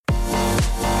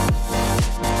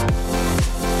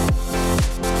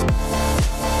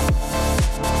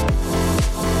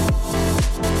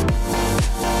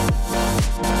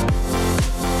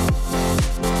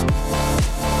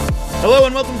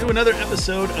another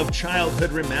episode of Childhood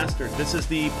Remastered. This is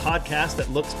the podcast that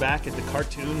looks back at the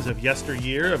cartoons of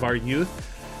yesteryear, of our youth,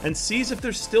 and sees if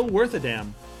they're still worth a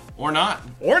damn. Or not.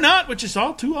 Or not, which is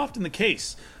all too often the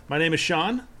case. My name is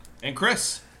Sean. And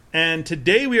Chris. And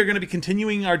today we are going to be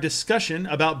continuing our discussion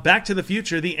about Back to the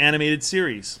Future, the animated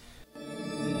series.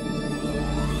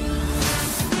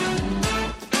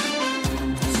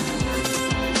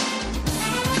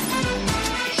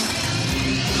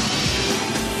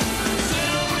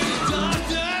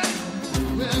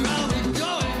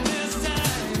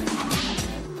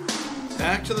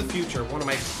 Back to the Future, one of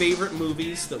my favorite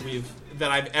movies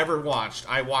that I've ever watched.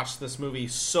 I watched this movie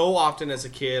so often as a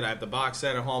kid. I have the box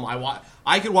set at home.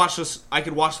 I could watch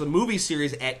the movie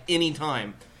series at any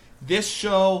time. This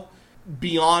show,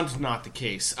 beyond not the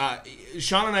case.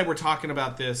 Sean and I were talking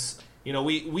about this. You know,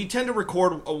 we tend to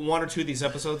record one or two of these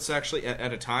episodes actually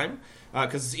at a time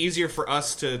because it's easier for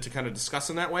us to kind of discuss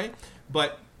them that way.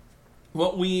 But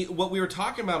what we were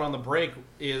talking about on the break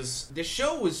is this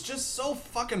show was just so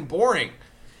fucking boring.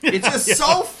 It's just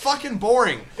so fucking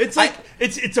boring. It's like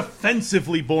it's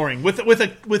offensively boring with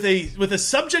a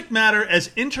subject matter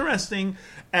as interesting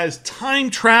as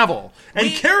time travel and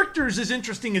characters as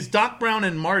interesting as Doc Brown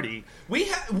and Marty. We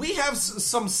have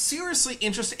some seriously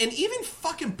interesting, and even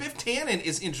fucking Biff Tannen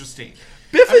is interesting.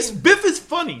 Biff is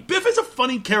funny. Biff is a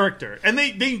funny character, and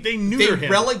they neuter him. They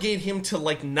relegate him to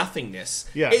like nothingness.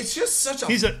 Yeah, it's just such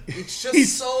a.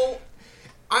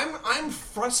 I'm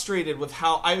frustrated with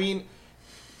how. I mean,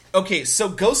 okay, so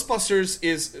Ghostbusters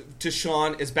is to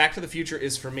Sean as Back to the Future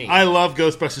is for me. I love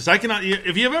Ghostbusters. I cannot.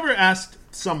 If you have ever asked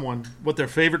someone what their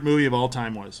favorite movie of all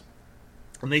time was,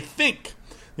 and they think,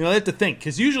 they have to think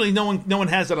because usually no one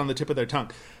has that on the tip of their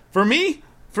tongue. For me,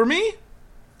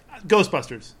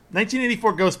 Ghostbusters.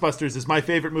 1984 Ghostbusters is my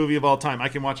favorite movie of all time. I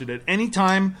can watch it at any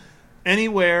time,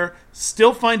 anywhere.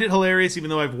 Still find it hilarious, even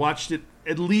though I've watched it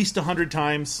at least 100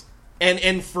 times.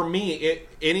 And for me,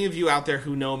 any of you out there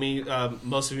who know me,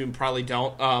 most of you probably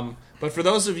don't, but for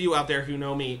those of you out there who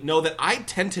know me, know that I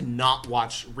tend to not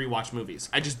rewatch movies.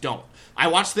 I just don't. I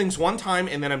watch things one time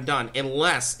and then I'm done,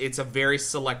 unless it's a very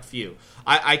select few.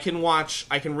 I can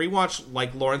rewatch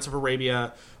like Lawrence of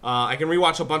Arabia. I can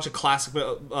rewatch a bunch of classic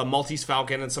Maltese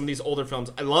Falcon and some of these older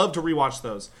films. I love to rewatch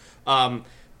those.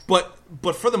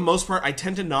 But for the most part, I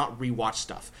tend to not rewatch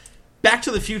stuff. Back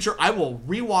to the Future, I will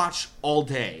rewatch all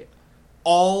day.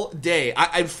 All day.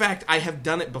 In fact, I have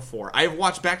done it before. I have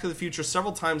watched Back to the Future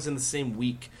several times in the same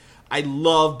week. I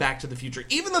love Back to the Future.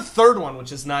 Even the third one,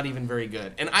 which is not even very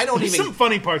good. And I don't There's even... some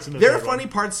funny parts in the There third are funny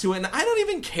one. parts to it, and I don't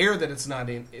even care that it's not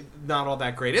all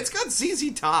that great. It's got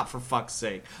ZZ Top, for fuck's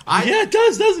sake. Yeah, it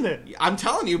does, doesn't it? I'm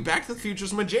telling you, Back to the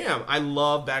Future's my jam. I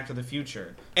love Back to the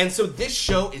Future. And so this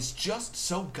show is just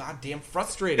so goddamn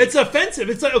frustrating. It's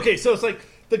offensive. It's like, okay, so it's like...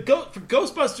 for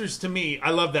Ghostbusters, to me,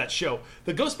 I love that show.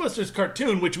 The Ghostbusters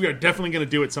cartoon, which we are definitely going to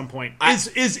do at some point,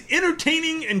 is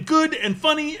entertaining and good and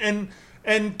funny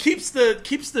and keeps the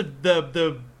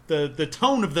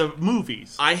tone of the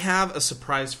movies. I have a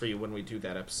surprise for you when we do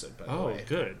that episode. By the way. Oh,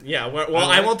 good. Yeah. Well,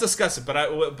 I won't discuss it, but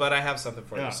I have something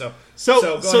for you. So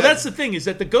that's the thing is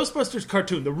that the Ghostbusters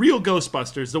cartoon, the real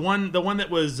Ghostbusters, the one that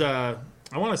was I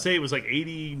want to say it was like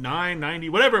 89, 90,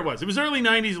 whatever it was. It was early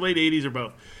 90s, late 80s, or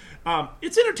both.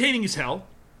 It's entertaining as hell,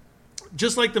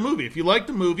 just like the movie. If you like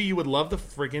the movie, you would love the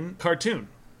friggin' cartoon.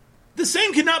 The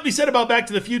same cannot be said about Back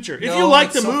to the Future. If you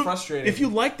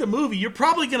like the movie, you're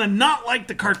probably gonna not like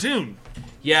the cartoon.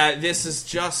 Yeah, this is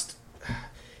just.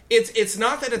 It's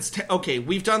not that it's okay.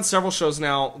 We've done several shows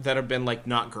now that have been like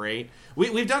not great.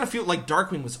 We've done a few. Like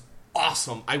Darkwing was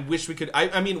awesome. I wish we could.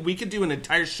 I mean, we could do an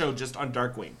entire show just on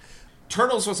Darkwing.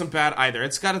 Turtles wasn't bad either.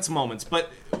 It's got its moments,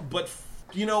 but.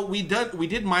 You know, we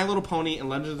did My Little Pony and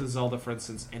Legend of Zelda, for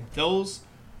instance, and those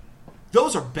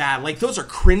are bad. Like, those are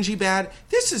cringy bad.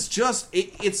 This is just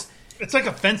it's like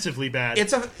offensively bad.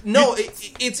 It's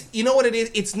you know what it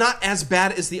is? It's not as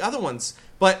bad as the other ones,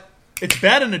 but it's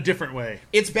bad in a different way.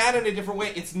 It's bad in a different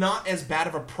way. It's not as bad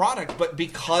of a product, but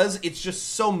because it's just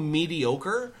so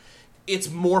mediocre, it's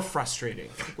more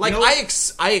frustrating. Like,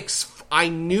 I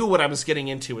knew what I was getting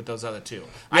into with those other two. Yeah.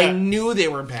 I knew they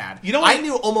were bad. You know what? I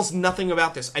knew almost nothing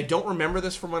about this. I don't remember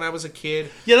this from when I was a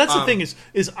kid. Yeah, that's the thing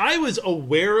is I was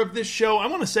aware of this show. I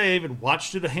want to say I even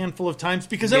watched it a handful of times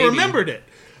because I remembered it.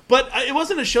 But it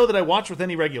wasn't a show that I watched with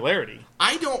any regularity.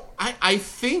 I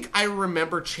think I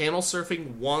remember channel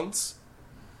surfing once.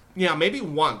 Yeah, maybe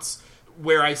once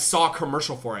where I saw a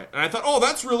commercial for it. And I thought, oh,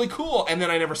 that's really cool. And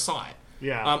then I never saw it.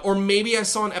 Yeah. Or maybe I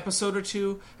saw an episode or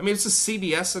two. I mean, it's a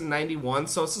CBS in 91,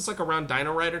 so it's just like around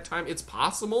Dino Rider time. It's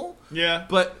possible. Yeah.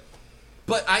 But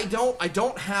I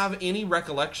don't have any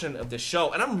recollection of the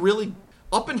show, and I'm really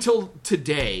up until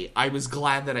today, I was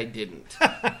glad that I didn't.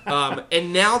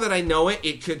 And now that I know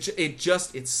it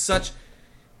just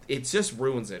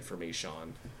ruins it for me,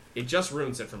 Sean. It just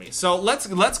ruins it for me. So let's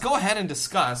go ahead and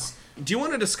discuss. Do you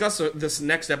want to discuss this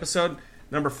next episode,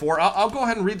 number 4? I'll go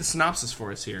ahead and read the synopsis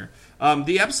for us here.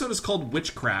 The episode is called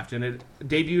Witchcraft, and it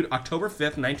debuted October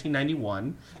 5th,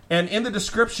 1991. And in the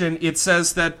description, it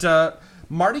says that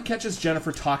Marty catches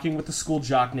Jennifer talking with a school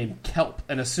jock named Kelp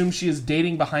and assumes she is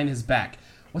dating behind his back.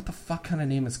 What the fuck kind of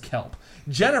name is Kelp?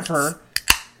 Jennifer,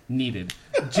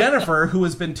 who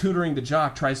has been tutoring the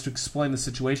jock, tries to explain the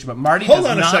situation, but Marty does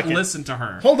not listen to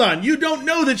her. Hold on, you don't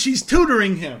know that she's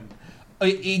tutoring him.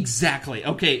 Exactly.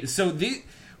 Okay, so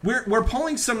we're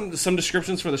pulling some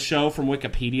descriptions for the show from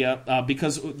Wikipedia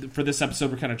because for this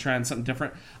episode we're kind of trying something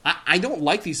different. I don't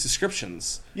like these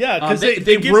descriptions. Yeah, because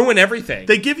they ruin everything.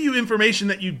 They give you information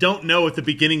that you don't know at the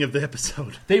beginning of the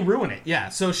episode. They ruin it. Yeah.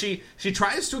 So she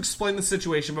tries to explain the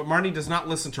situation, but Marty does not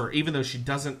listen to her, even though she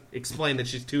doesn't explain that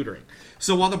she's tutoring.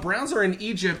 So while the Browns are in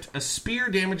Egypt, a spear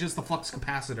damages the flux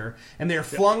capacitor, and they are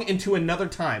flung into another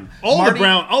time. All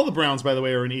the Browns, by the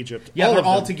way, are in Egypt. Yeah, they're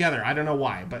all together. I don't know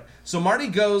why, but so Marty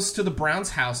goes to the Browns'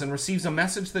 house and receives a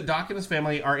message that Doc and his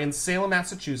family are in Salem,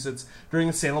 Massachusetts, during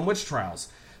the Salem witch trials.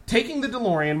 Taking the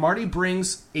DeLorean, Marty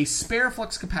brings a spare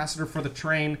flux capacitor for the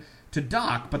train to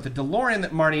Doc, but the DeLorean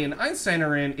that Marty and Einstein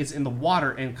are in is in the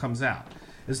water and comes out.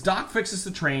 As Doc fixes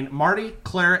the train, Marty,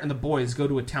 Claire, and the boys go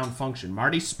to a town function.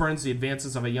 Marty spurns the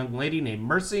advances of a young lady named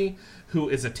Mercy, who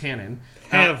is a tannin.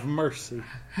 Have mercy.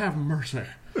 Have mercy.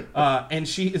 And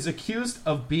she is accused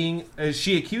of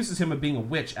she accuses him of being a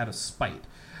witch out of spite.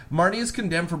 Marty is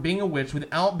condemned for being a witch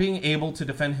without being able to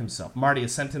defend himself. Marty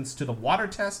is sentenced to the water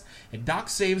test, and Doc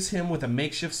saves him with a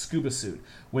makeshift scuba suit.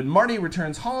 When Marty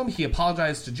returns home, he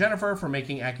apologizes to Jennifer for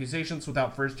making accusations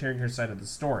without first hearing her side of the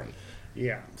story.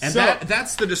 Yeah. And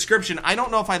that's the description. I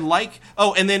don't know if I like...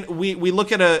 Oh, and then we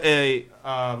look at a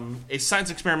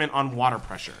science experiment on water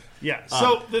pressure. Yeah.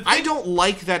 So I don't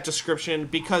like that description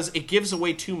because it gives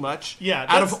away too much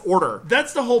out of order.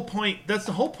 That's the whole point. That's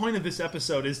the whole point of this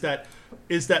episode is that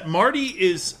Marty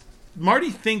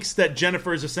thinks that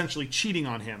Jennifer is essentially cheating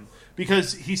on him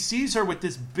because he sees her with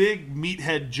this big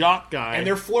meathead jock guy, and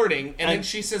they're flirting. And then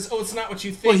she says, "Oh, it's not what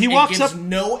you think." Well, he walks gives up,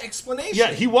 no explanation.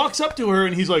 Yeah, he walks up to her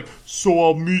and he's like, "So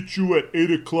I'll meet you at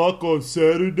 8:00 on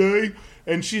Saturday."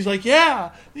 And she's like,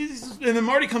 "Yeah." And then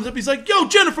Marty comes up. He's like, "Yo,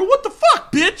 Jennifer, what the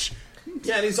fuck, bitch?"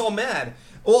 Yeah, and he's all mad.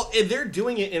 Well, they're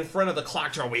doing it in front of the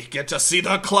clock tower. We get to see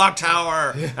the clock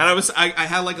tower. And I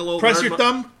had like a little... Press your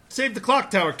thumb. Save the clock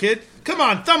tower, kid. Come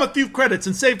on, thumb a few credits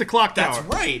and save the clock tower. That's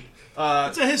right.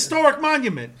 It's a historic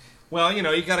monument. Well, you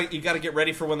gotta get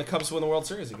ready for when the Cubs win the World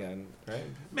Series again, right?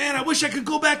 Man, I wish I could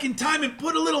go back in time and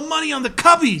put a little money on the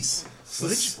Cubbies.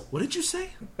 What did you say?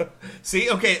 See,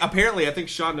 okay. Apparently, I think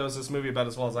Sean knows this movie about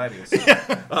as well as I do. So.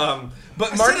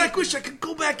 But Marty, I wish I could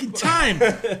go back in time,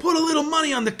 put a little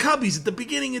money on the Cubbies at the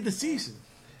beginning of the season.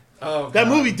 Oh, that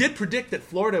movie did predict that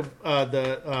Florida,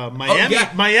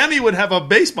 Miami would have a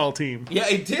baseball team. Yeah,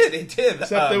 it did. It did.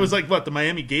 Except it was like what, the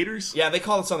Miami Gators? Yeah, they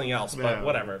call it something else, but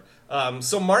whatever.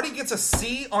 So Marty gets a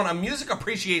C on a music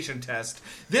appreciation test.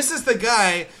 This is the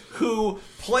guy who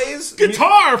plays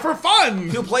guitar for fun.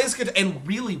 Who plays guitar and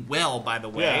really well, by the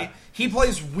way. Yeah. He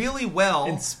plays really well.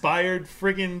 Inspired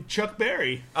friggin' Chuck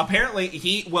Berry. Apparently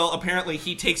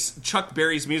he takes Chuck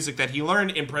Berry's music that he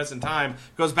learned in present time,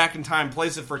 goes back in time,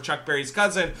 plays it for Chuck Berry's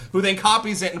cousin, who then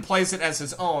copies it and plays it as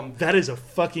his own. That is a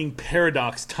fucking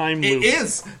paradox time loop. It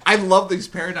is. I love these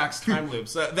paradox time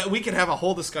loops. That we could have a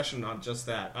whole discussion on just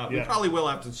that. We probably will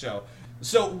after the show.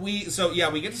 So we get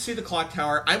to see the clock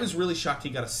tower. I was really shocked he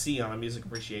got a C on a music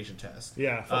appreciation test.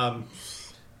 Yeah.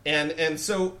 And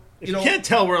so. You can't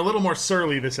tell, we're a little more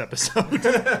surly this episode.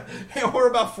 Hey, we're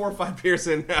about 4 or 5 beers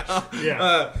in now.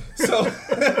 Yeah. So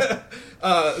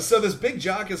this big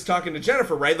jock is talking to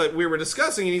Jennifer, right? Like we were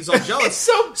discussing, and he's all jealous.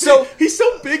 He's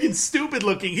so big and stupid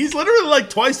looking. He's literally like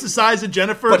twice the size of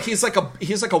Jennifer. But he's like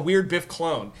a weird Biff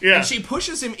clone. Yeah. And she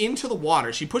pushes him into the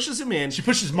water. She pushes him in. She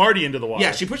pushes Marty into the water.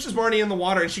 Yeah, she pushes Marty in the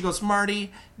water, and she goes,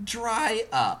 "Marty, dry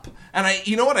up." And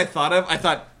you know what I thought of? I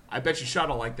thought, I bet you Sean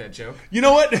will like that joke. You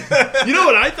know what? You know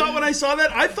what I thought when I saw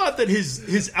that? I thought that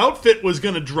his outfit was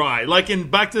going to dry, like in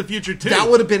Back to the Future 2. That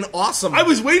would have been awesome. I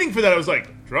was waiting for that. I was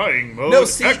like, drying mode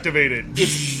activated.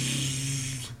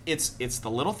 It's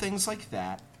the little things like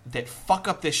that that fuck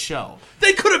up this show.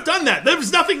 They could have done that. There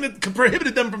was nothing that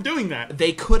prohibited them from doing that.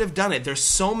 They could have done it. There's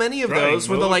so many of those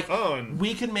where they're like, fun.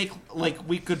 we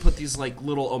could put these like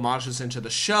little homages into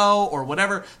the show or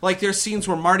whatever. Like there's scenes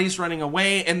where Marty's running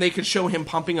away and they could show him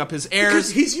pumping up his airs.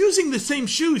 Because he's using the same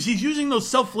shoes. He's using those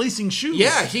self-lacing shoes.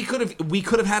 Yeah, we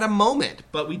could have had a moment,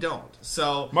 but we don't.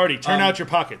 So Marty, turn out your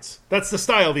pockets. That's the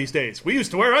style these days. We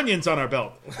used to wear onions on our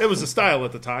belt. It was the style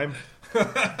at the time.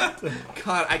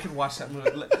 God, I could watch that movie.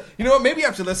 You know what? Maybe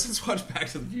after this, let's watch Back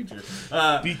to the Future.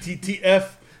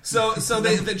 BTTF. So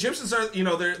the Egyptians are,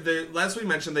 they're as we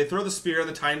mentioned, they throw the spear in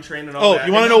the time train and all that. Oh,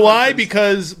 you want to know why?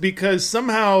 Because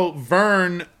somehow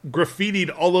Vern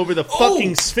graffitied all over the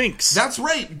fucking Sphinx. That's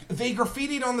right. They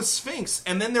graffitied on the Sphinx,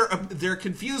 and then they're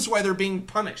confused why they're being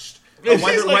punished.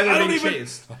 Why they're being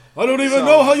chased. I don't even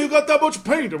know how you got that much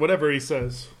paint, or whatever he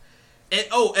says.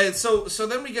 And so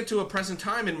then we get to a present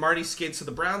time, and Marty skates to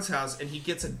the Browns' house, and he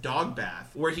gets a dog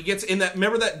bath where he gets in that.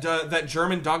 Remember that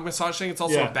German dog massage thing? It's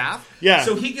also a bath. Yeah.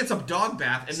 So he gets a dog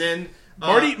bath, and then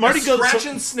Marty goes scratch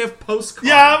and sniff postcard.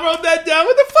 Yeah, I wrote that down.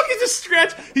 What the fuck is a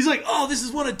scratch? He's like, oh, this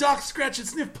is one of Doc's scratch and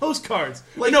sniff postcards.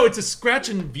 Like, no, it's a scratch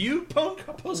and view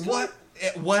postcard. What?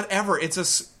 Whatever.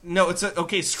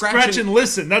 Scratch and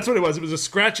listen. That's what it was. It was a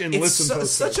scratch and listen postcard.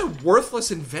 Such a worthless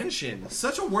invention.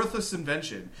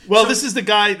 Well, this is the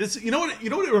guy. You know what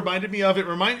it reminded me of? It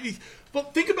reminded me. Well,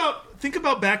 think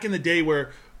about back in the day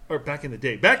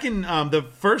back in the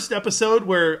first episode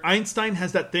where Einstein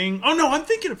has that thing. Oh no, I'm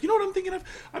thinking of. You know what I'm thinking of?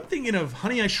 I'm thinking of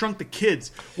Honey, I Shrunk the Kids,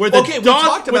 where the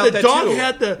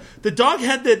dog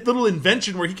had that little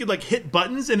invention where he could like hit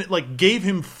buttons and it like gave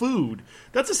him food.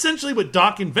 That's essentially what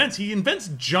Doc invents. He invents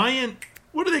giant.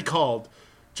 What are they called?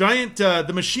 Giant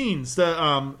the machines.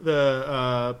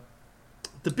 The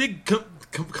big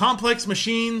complex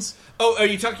machines. Oh, are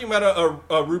you talking about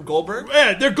a Rube Goldberg?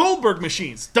 Yeah, they're Goldberg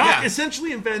machines. Doc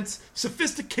essentially invents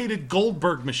sophisticated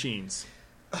Goldberg machines.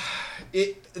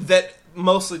 That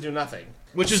mostly do nothing.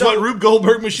 Which is what Rube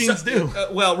Goldberg machines do.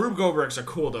 Rube Goldbergs are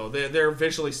cool, though. They're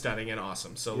visually stunning and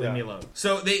awesome, so leave me alone.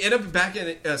 So they end up back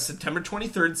in September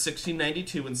 23rd,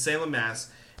 1692 in Salem,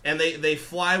 Mass., and they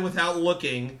fly without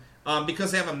looking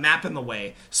because they have a map in the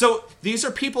way. So these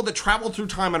are people that travel through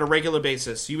time on a regular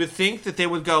basis. You would think that they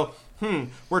would go,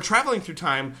 we're traveling through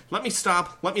time. Let me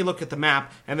stop. Let me look at the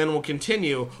map, and then we'll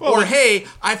continue. Or, hey,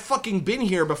 I've fucking been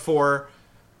here before.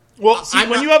 Well, see,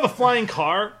 when you have a flying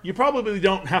car, you probably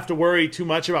don't have to worry too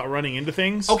much about running into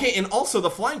things. Okay, and also the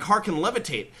flying car can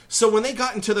levitate. So when they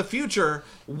got into the future,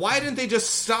 why didn't they just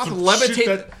stop,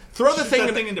 levitate, throw the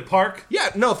thing into park? Yeah,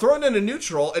 no, throw it into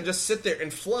neutral and just sit there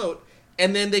and float,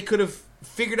 and then they could have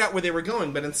figured out where they were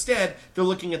going. But instead, they're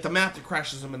looking at the map that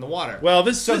crashes them in the water. Well,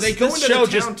 this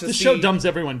show dumbs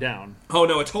everyone down. Oh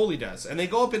no, it totally does. And they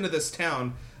go up into this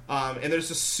town. And there's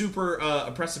a super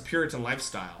oppressive Puritan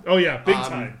lifestyle. Oh yeah, big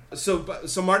time. So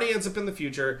Marty ends up in the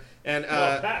future, and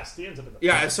past. He ends up in the past.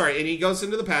 Yeah, sorry, and he goes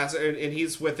into the past, and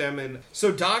he's with them, and so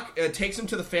Doc takes him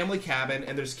to the family cabin,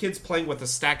 and there's kids playing with a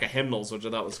stack of hymnals, which I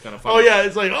thought was kind of funny. Oh yeah,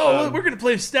 it's like, we're gonna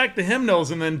play Stack the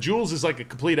Hymnals, and then Jules is like a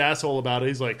complete asshole about it.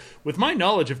 He's like, with my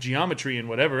knowledge of geometry and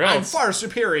whatever else, I'm far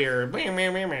superior.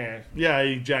 Yeah,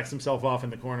 he jacks himself off in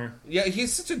the corner. Yeah,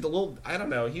 he's such a little. I don't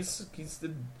know.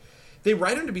 They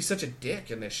write him to be such a dick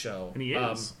in this show. And he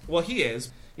is. Well, he is.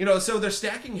 So they're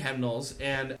stacking hymnals,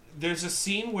 and there's a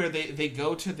scene where they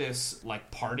go to this,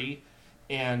 like, party,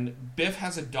 and Biff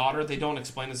has a daughter. They don't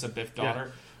explain it's a Biff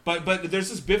daughter. Yeah. But there's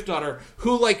this Biff daughter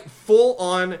who, like, full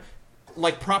on,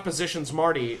 like, propositions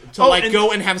Marty to,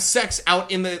 go and have sex out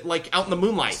in the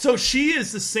moonlight. So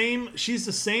she's the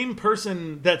same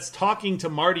person that's talking to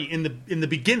Marty in the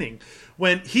beginning.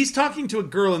 When he's talking to a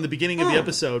girl in the beginning of the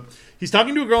episode. He's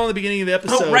talking to a girl in the beginning of the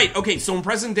episode. Oh, right. Okay, so in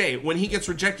present day, when he gets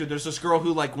rejected, there's this girl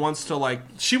who, like, wants to,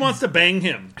 she wants to bang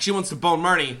him. She wants to bone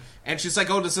Marty. And she's like,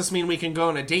 oh, does this mean we can go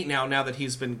on a date now that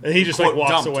he's been And he just,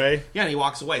 walks dumped? away. Yeah, and he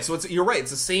walks away. So you're right.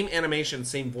 It's the same animation,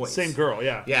 same voice. Same girl,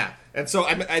 yeah. Yeah. And so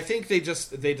I think they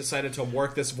decided to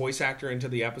work this voice actor into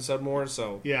the episode more,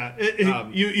 so... Yeah.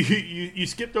 You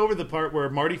skipped over the part where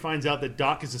Marty finds out that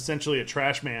Doc is essentially a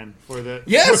trash man for the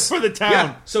for the town.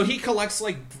 Yeah. So he collects,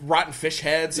 like, rotten fish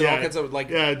heads and all kinds of, like...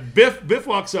 Yeah, Biff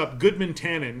walks up, Goodman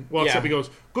Tannen walks up, he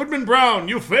goes, Goodman Brown,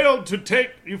 you failed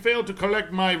to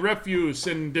collect my refuse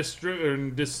and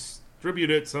distribute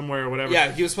it somewhere or whatever.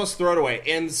 Yeah, he was supposed to throw it away.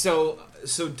 And so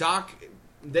Doc,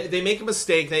 they make a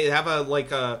mistake. They have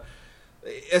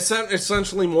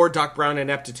essentially more Doc Brown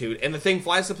ineptitude, and the thing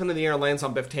flies up into the air and lands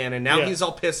on Biff Tannen. Now he's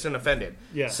all pissed and offended.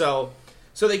 Yeah. So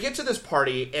So they get to this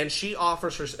party, and she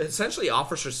essentially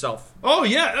offers herself. Oh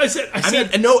yeah, I said.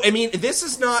 I mean, this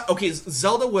is not okay.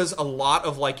 Zelda was a lot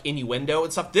of like innuendo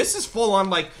and stuff. This is full on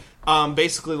like,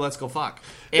 basically, let's go fuck.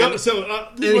 And,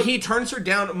 and he turns her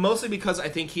down mostly because I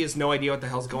think he has no idea what the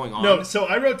hell's going on. No, so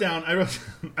I wrote,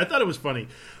 I thought it was funny.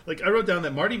 Like I wrote down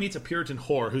that Marty meets a Puritan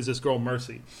whore who's this girl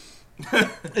Mercy.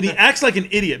 And he acts like an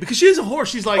idiot because she is a whore.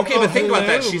 She's like, okay, but think about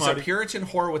that. She's Marty. a Puritan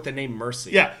whore with the name Mercy.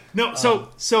 Yeah, no.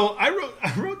 So I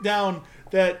wrote down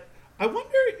that I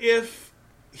wonder if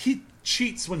he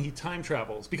cheats when he time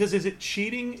travels, because is it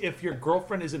cheating if your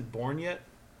girlfriend isn't born yet?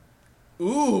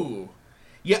 Ooh,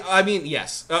 yeah. I mean,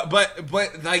 yes, but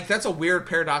like that's a weird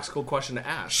paradoxical question to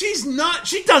ask. She's not.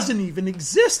 She doesn't even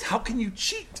exist. How can you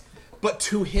cheat? But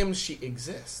to him, she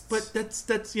exists. But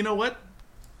that's you know what?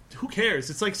 Who cares?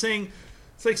 It's like saying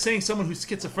someone who's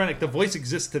schizophrenic, the voice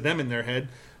exists to them in their head.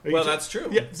 Well, that's true.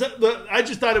 Yeah, I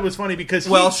just thought it was funny because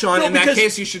Sean, in that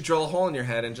case, you should drill a hole in your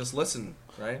head and just listen,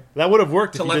 right? That would have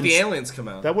worked to let the aliens come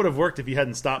out. That would have worked if you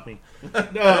hadn't stopped me.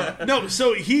 No,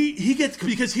 so he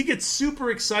gets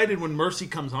super excited when Mercy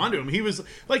comes onto him. He was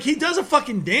like, he does a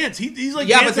fucking dance. He's like,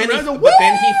 yeah, but then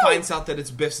he finds out that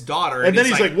it's Biff's daughter, and then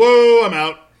he's like, "Whoa, I'm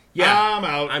out." Yeah,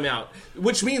 I'm out.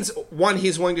 Which means, one,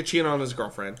 he's willing to cheat on his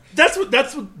girlfriend. That's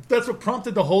what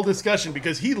prompted the whole discussion,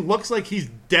 because he looks like he's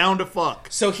down to fuck.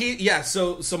 So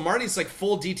so Marty's like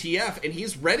full DTF, and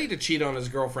he's ready to cheat on his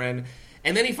girlfriend,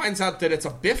 and then he finds out that it's a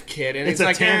Biff kid, and it's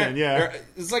like, Tannen, yeah.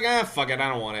 It's like, fuck it, I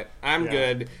don't want it. I'm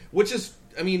good. Which is,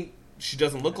 I mean, she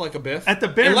doesn't look like a Biff. At the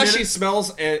bare unless she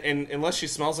smells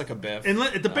like a Biff.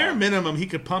 At the bare minimum, he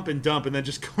could pump and dump and then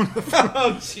just go into the front.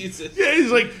 Oh, Jesus. Yeah,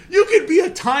 he's like, you could be a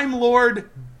Time Lord,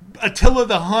 Attila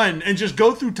the Hun, and just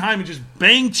go through time and just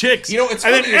bang chicks. You know, it's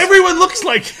and funny, then everyone looks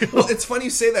like you. Well, it's funny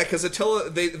you say that, because Attila,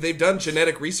 they've done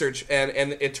genetic research, and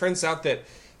it turns out that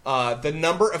the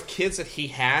number of kids that he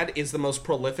had is the most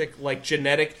prolific, like,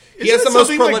 genetic. He has the most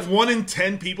prolific. Like 1 in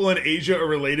 10 people in Asia are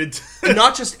related to.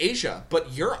 Not just Asia,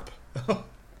 but Europe.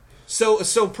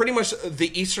 So pretty much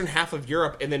the eastern half of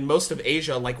Europe, and then most of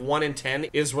Asia, like 1 in 10,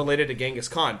 is related to Genghis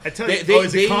Khan. Is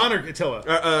it Khan or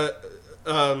Attila?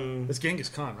 It's Genghis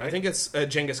Khan, right? I think it's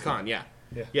Genghis Khan. Yeah.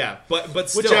 But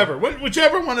still,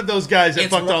 whichever one of those guys that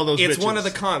fucked all those bitches. It's one of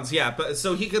the Khans, yeah. But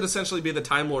so he could essentially be the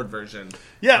Time Lord version.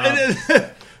 Yeah,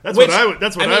 that's what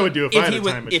I would do if I had a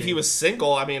time machine. If he was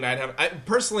single, I mean, I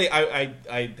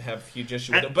have huge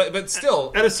issue with it. But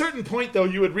still, at a certain point, though,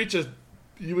 you would reach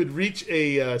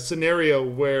a scenario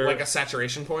where, like, a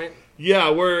saturation point. Yeah,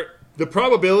 where the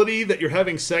probability that you're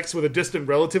having sex with a distant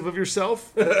relative of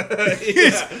yourself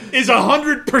is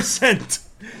 100%.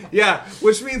 Yeah,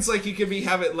 which means like you could be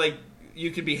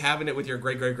having it with your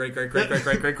great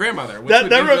grandmother, which would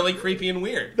be really creepy and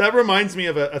weird. That reminds me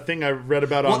of a thing I read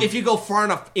about. Well, if you go far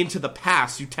enough into the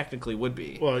past, you technically would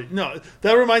be. Well, no,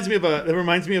 that reminds me of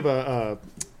a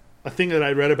thing that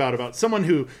I read about someone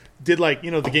who did, like,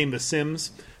 the game The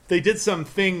Sims. They did some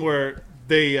thing where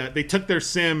they took their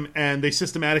sim and they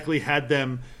systematically had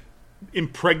them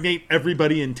impregnate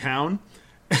everybody in town,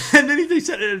 and then they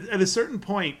said at a certain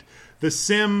point the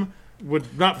sim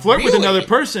would not flirt with another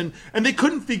person, and they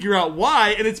couldn't figure out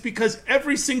why, and it's because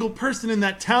every single person in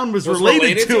that town was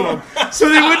related to him. So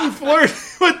they wouldn't flirt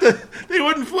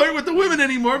with the women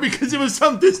anymore because it was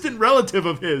some distant relative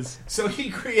of his. So he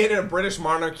created a British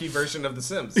monarchy version of The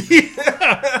Sims.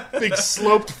 Yeah. Big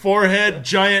sloped forehead,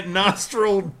 giant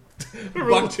nostril,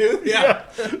 bucktooth. Yeah.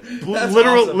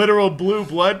 Literal blue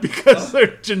blood because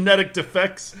they're genetic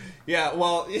defects. Yeah,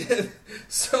 well,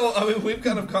 so, I mean, we've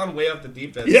kind of gone way off the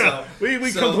deep end. Yeah,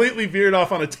 we completely veered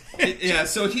off on a tangent. Yeah,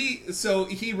 so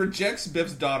he rejects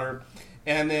Biff's daughter,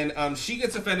 and then she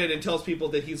gets offended and tells people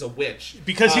that he's a witch.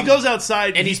 Because he goes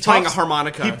outside and he's playing a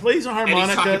harmonica. He plays a harmonica.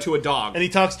 And he's talking to a dog. And he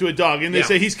talks to a dog. And they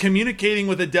say he's communicating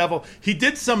with the devil. He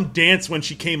did some dance when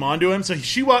she came onto him. So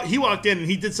he walked in and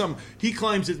he did some... He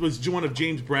claims it was one of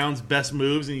James Brown's best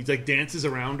moves. And he dances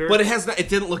around her. But it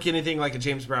didn't look anything like a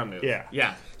James Brown move. Yeah.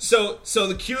 Yeah. So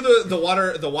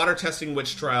the water testing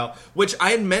witch trial, which I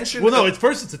had mentioned. Well, no,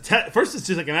 first it's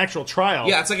just like an actual trial.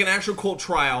 Yeah, it's like an actual court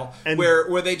trial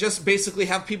where they just basically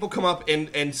have people come up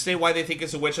and say why they think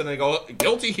it's a witch, and they go,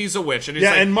 guilty, he's a witch. And he's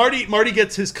and Marty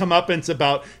gets his comeuppance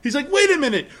about. He's like, wait a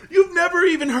minute, you've never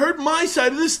even heard my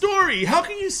side of the story. How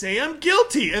can you say I'm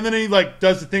guilty? And then he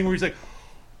does the thing where he's like,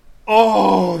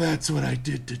 oh, that's what I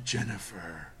did to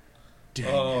Jennifer. Dang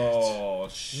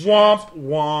it. Shit. Womp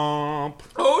womp.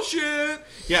 Oh shit.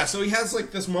 Yeah, so he has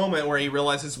this moment where he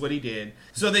realizes what he did.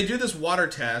 So they do this water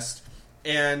test,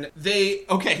 and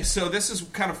so this is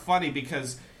kind of funny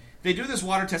because they do this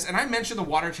water test, and I mentioned the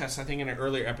water test, I think, in an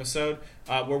earlier episode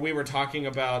where we were talking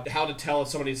about how to tell if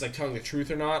somebody's like telling the truth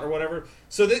or not or whatever.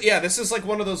 So this is like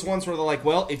one of those ones where they're like,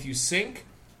 well, if you sink,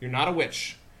 you're not a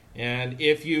witch, and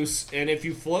if you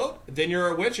float, then you're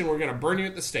a witch, and we're gonna burn you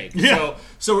at the stake. Yeah.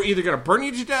 So we're either gonna burn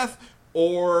you to death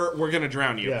or we're gonna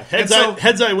drown you. Yeah.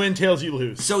 Heads I win, tails you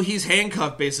lose. So he's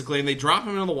handcuffed basically, and they drop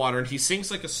him into the water, and he sinks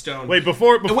like a stone. Wait,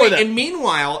 before that. And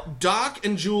meanwhile, Doc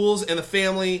and Jules and the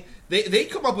family, they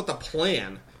come up with a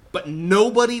plan, but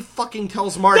nobody fucking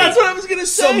tells Marty. That's what I was gonna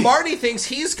say. So Marty thinks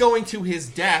he's going to his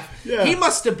death. Yeah. He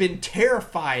must have been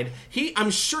terrified.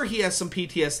 I'm sure he has some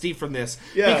PTSD from this.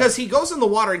 Yeah. Because he goes in the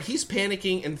water and he's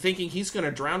panicking and thinking he's going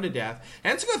to drown to death.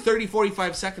 And it's about 30,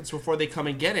 45 seconds before they come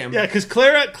and get him. Yeah, because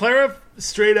Clara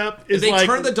straight up is they like...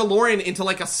 turn the DeLorean into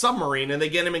like a submarine and they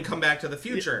get him and come back to the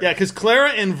future. Yeah, because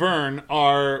Clara and Vern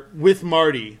are with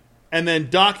Marty, and then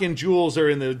Doc and Jules are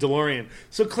in the DeLorean.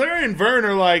 So Clara and Vern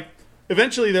are like...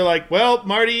 Eventually, they're like, well,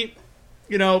 Marty,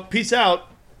 peace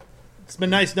out. It's been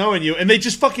nice knowing you. And they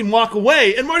just fucking walk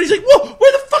away. And Marty's like, whoa,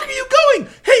 where the fuck are you going?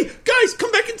 Hey, guys,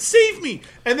 come back and save me.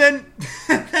 And then,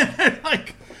 and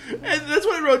that's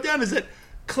what I wrote down, is that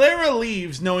Clara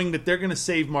leaves knowing that they're going to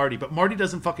save Marty. But Marty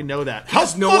doesn't fucking know that. How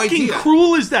fucking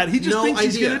cruel is that? He just thinks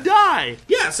he's going to die.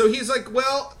 Yeah, so he's like,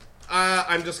 well,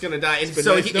 I'm just going to die. And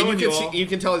so you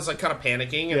can tell he's like kind of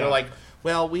panicking. And they're like,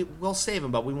 well, we'll save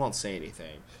him, but we won't say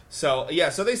anything. So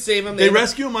they save him. They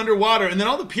rescue him underwater, and then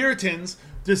all the Puritans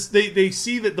just they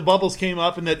see that the bubbles came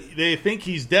up and that they think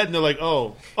he's dead, and they're like,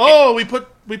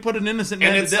 we put an innocent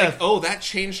man to death. Like, that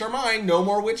changed our mind. No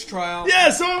more witch trial.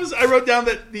 Yeah, so I wrote down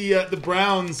that the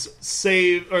Browns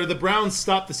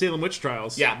stopped the Salem witch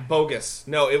trials. Yeah, bogus.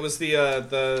 No, it was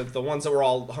the ones that were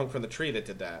all hung from the tree that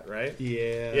did that, right?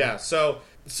 Yeah. Yeah. So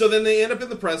then they end up in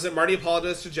the present. Marty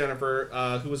apologizes to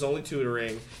Jennifer, who was only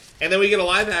tutoring. And then we get a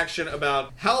live action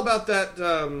about how about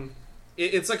that?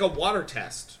 It's like a water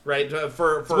test, right?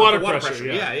 For water pressure.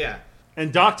 Yeah.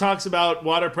 And Doc talks about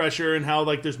water pressure and how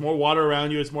there's more water around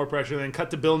you, it's more pressure. Then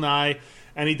cut to Bill Nye,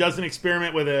 and he does an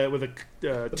experiment with a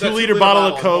 2-liter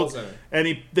bottle of Coke,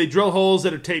 and they drill holes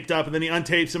that are taped up, and then he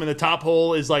untapes them, and the top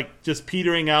hole is like just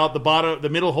petering out. The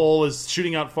middle hole is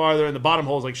shooting out farther, and the bottom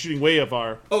hole is like shooting way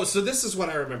afar. Oh, so this is what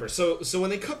I remember. So when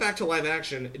they cut back to live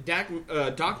action,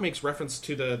 Doc makes reference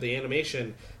to the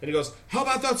animation, and he goes, "How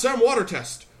about that Sam water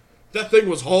test? That thing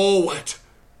was all wet."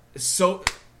 So.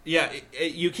 Yeah,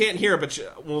 you can't hear it,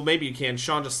 but maybe you can.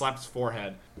 Sean just slapped his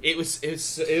forehead. It was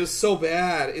so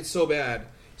bad. It's so bad.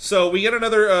 So we get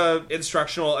another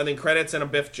instructional, and then credits and a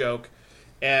Biff joke,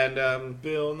 and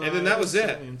Bill Nye, and then that was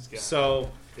it.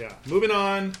 So yeah, moving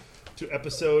on to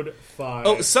episode 5.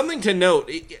 Oh, something to note: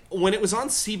 when it was on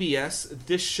CBS,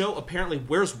 this show apparently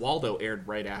Where's Waldo aired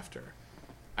right after.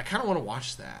 I kind of want to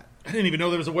watch that. I didn't even know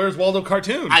there was a Where's Waldo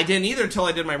cartoon. I didn't either until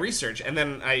I did my research, and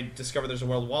then I discovered there's a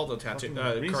Where's Waldo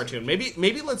cartoon.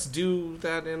 Maybe let's do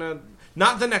that in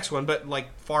not the next one, but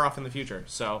like far off in the future.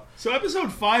 So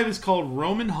episode 5 is called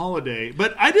Roman Holiday,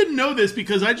 but I didn't know this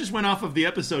because I just went off of the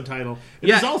episode title. It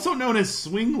is also known as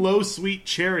Swing Low Sweet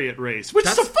Chariot Race, which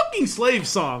is a fucking slave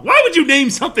song. Why would you name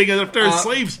something after a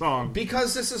slave song?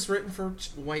 Because this is written for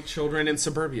white children in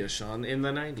suburbia, Sean, in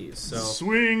the 90s. So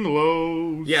Swing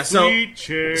Low Sweet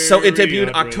Chariot Race. So it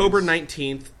debuted October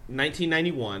 19th,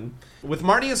 1991. With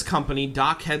Marty as company,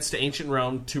 Doc heads to ancient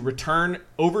Rome to return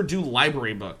overdue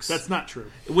library books. That's not true.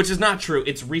 Which is not true.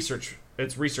 It's research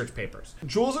papers.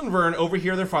 Jules and Vern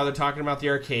overhear their father talking about the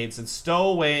arcades and stow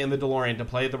away in the DeLorean to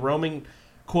play the roaming,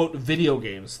 quote, video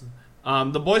games.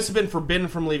 The boys have been forbidden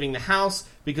from leaving the house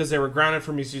because they were grounded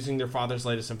for misusing their father's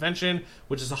latest invention,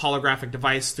 which is a holographic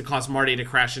device to cause Marty to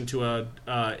crash into a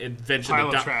invention.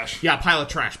 Pile of trash. Yeah, pile of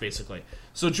trash, basically.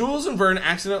 So Jules and Vern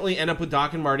accidentally end up with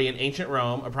Doc and Marty in ancient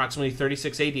Rome, approximately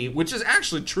 36 AD, which is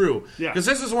actually true. Yeah. Because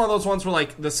this is one of those ones where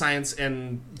like the science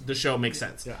and the show make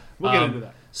sense. Yeah, we'll get into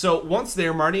that. So once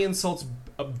there, Marty insults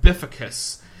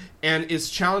Bifficus and is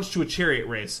challenged to a chariot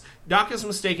race. Doc is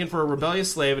mistaken for a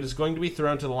rebellious slave and is going to be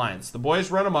thrown to the lions. The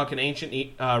boys run amok in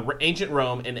ancient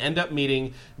Rome and end up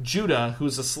meeting Judah,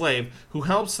 who's a slave, who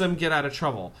helps them get out of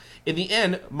trouble. In the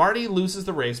end, Marty loses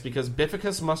the race because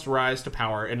Bifficus must rise to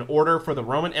power in order for the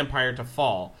Roman Empire to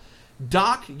fall.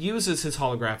 Doc uses his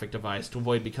holographic device to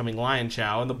avoid becoming Lion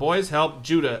Chow, and the boys help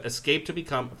Judah escape to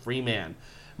become a free man.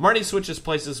 Marty switches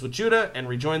places with Judah and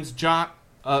rejoins Doc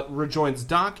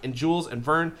and Jules and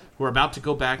Vern, who are about to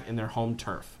go back in their home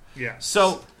turf. Yeah.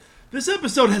 So this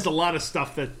episode has a lot of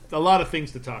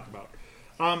things to talk about.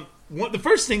 The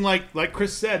first thing, like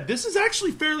Chris said, this is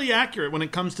actually fairly accurate when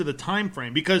it comes to the time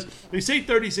frame, because they say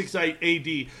 36 AD.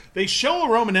 They show a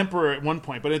Roman emperor at one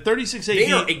point, but at 36 AD,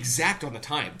 They are exact on the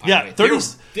time. By Yeah, the way.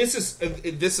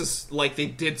 30 This is like they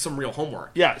did some real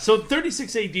homework. yeah. So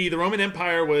 36 AD, the Roman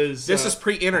Empire was This is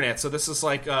pre-internet, so this is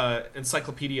like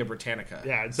Encyclopedia Britannica.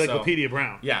 yeah, Encyclopedia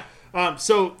Brown. Yeah.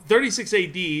 So 36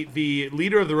 AD, the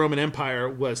leader of the Roman Empire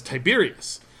was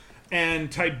Tiberius, and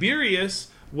Tiberius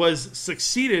was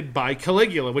succeeded by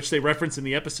Caligula, which they reference in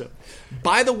the episode.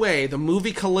 By the way, the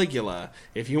movie Caligula,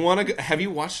 if you want to, have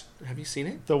you seen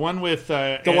it? The one with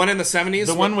The one in the 70s?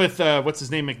 the one with what's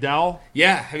his name, McDowell.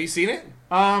 Yeah, have you seen it?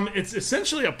 It's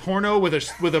essentially a porno with a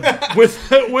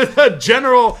with a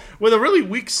general with a really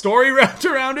weak story wrapped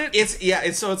around it.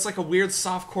 It's like a weird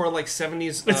softcore like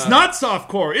 70s. It's not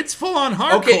softcore. It's full on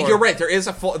hardcore. Okay, you're right. There is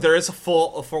a full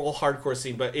hardcore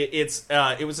scene, but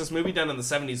it was this movie done in the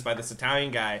 70s by this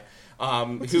Italian guy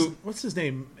What's his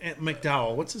name?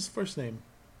 McDowell. What's his first name?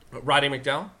 Roddy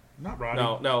McDowell? Not Roddy.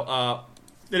 No.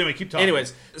 Anyway, keep talking.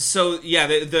 Anyways, so yeah,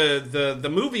 the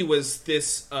movie was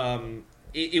this.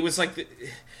 It was like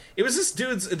it was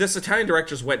this Italian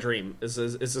director's wet dream is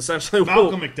essentially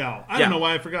Malcolm McDowell. I Yeah. don't know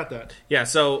why I forgot that. Yeah,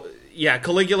 so yeah,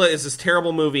 Caligula is this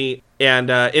terrible movie, and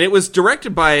it was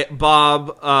directed by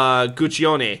Bob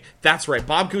Guccione. That's right,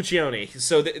 Bob Guccione.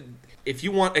 So if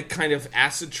you want a kind of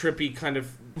acid trippy kind of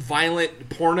violent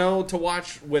porno to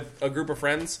watch with a group of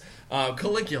friends,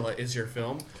 Caligula is your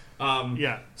film.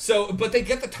 Yeah. So, but they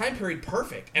get the time period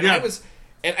perfect, and Yeah. I was.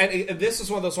 And this is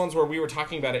one of those ones where we were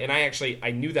talking about it, and I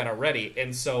knew that already,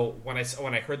 and so when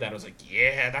I heard that, I was like,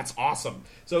 yeah, that's awesome.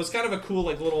 So it was kind of a cool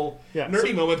like little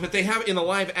nerdy moment. But they have in the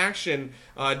live action,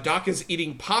 Doc is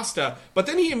eating pasta, but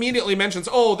then he immediately mentions,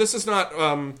 oh, this is not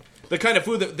the kind of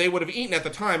food that they would have eaten at the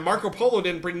time. Marco Polo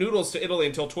didn't bring noodles to Italy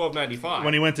until 1295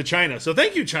 When he went to China. So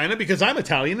thank you, China, because I'm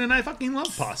Italian and I fucking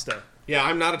love pasta. Yeah,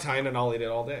 I'm not Italian, and I'll eat it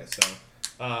all day.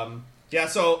 So. Yeah,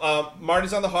 so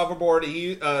Marty's on the hoverboard.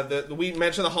 We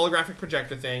mentioned the holographic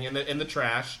projector thing in the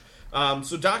trash.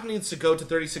 So Doc needs to go to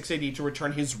 36 AD to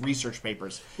return his research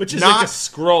papers, Which is like a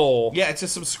scroll. Yeah, it's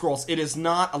just some scrolls. It is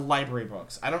not a library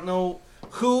books. I don't know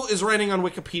who is writing on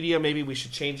Wikipedia. Maybe we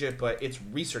should change it, but it's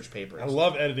research papers. I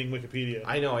love editing Wikipedia.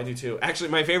 I know, I do too. Actually,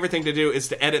 my favorite thing to do is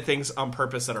to edit things on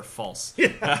purpose that are false.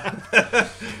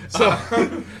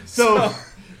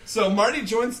 So Marty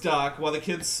joins Doc while the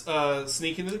kids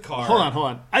sneak into the car. Hold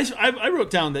on. I wrote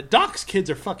down that Doc's kids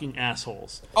are fucking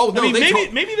assholes. Oh no, I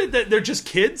mean, maybe that they're just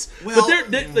kids, Well,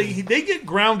 but they get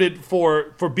grounded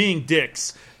for being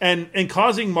dicks and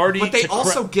causing Marty. But they to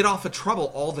also get off of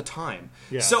trouble all the time.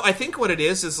 Yeah. So I think what it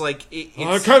is like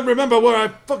I can't remember where I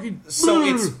fucking. So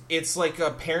it's like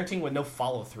parenting with no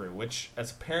follow through, which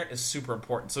as a parent is super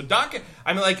important. So Doc,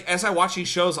 I mean, like as I watch these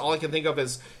shows, all I can think of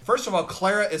is first of all,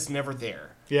 Clara is never there.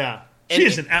 Yeah. She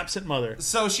is an absent mother.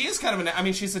 So she is kind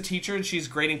of she's a teacher and she's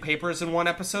grading papers in one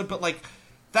episode, but like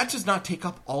that does not take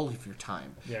up all of your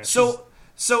time. Yeah.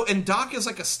 And Doc is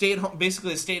like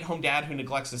basically a stay-at-home dad who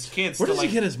neglects his kids. Where does he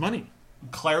get his money?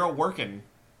 Clara working.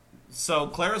 So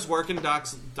Clara's working,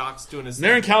 Doc's doing his thing.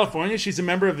 They're in California. She's a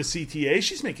member of the CTA.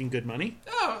 She's making good money.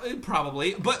 Oh,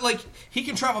 probably. But like he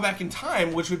can travel back in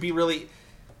time, which would be really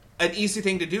an easy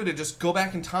thing to do, to just go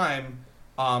back in time.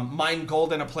 Mine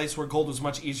gold in a place where gold was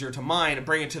much easier to mine, and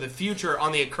bring it to the future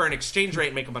on the current exchange rate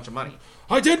and make a bunch of money.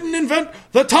 I didn't invent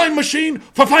the time machine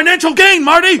for financial gain,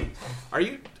 Marty! Are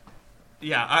you?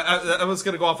 Yeah, I was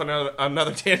going to go off on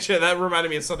another tangent. That reminded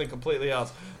me of something completely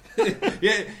else.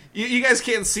 Yeah, you guys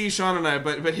can't see Sean and I,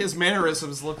 but his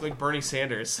mannerisms look like Bernie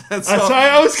Sanders. So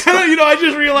I was kind of, I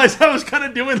just realized I was kind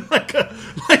of doing like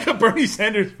a Bernie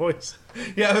Sanders voice.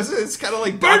 Yeah, it's kind of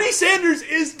like Bernie Sanders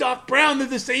is Doc Brown. They're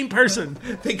the same person.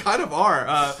 They kind of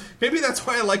are. Maybe that's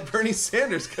why I like Bernie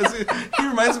Sanders, because he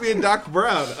reminds me of Doc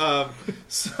Brown.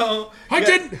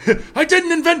 I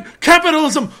didn't invent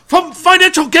capitalism for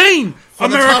financial gain. For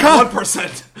America, the top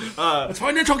 1%. It's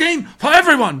financial gain for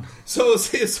everyone. So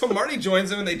Marty joins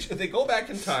them and they go back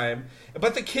in time,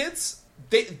 but the kids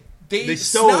they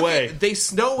stow away. They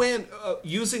snow in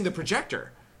using the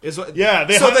projector.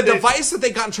 The device that they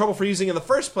got in trouble for using in the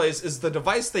first place is the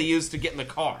device they used to get in the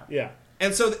car. Yeah.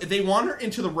 And so they wander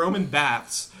into the Roman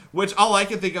baths, which all I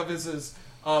can think of is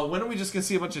when are we just gonna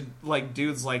see a bunch of like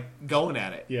dudes like going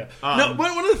at it? Yeah. No,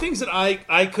 one of the things that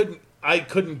I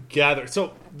couldn't gather.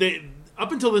 So they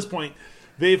up until this point,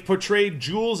 they've portrayed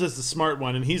Jules as the smart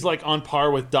one, and he's like on par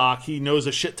with Doc. He knows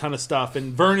a shit ton of stuff,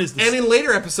 and Vern is and in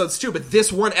later episodes too. But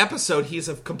this one episode, he's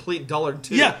a complete dullard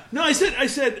too. Yeah. No, I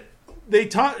said.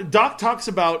 Doc talks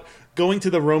about going to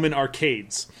the Roman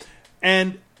arcades,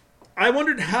 and I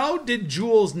wondered how did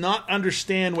Jules not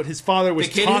understand what his father was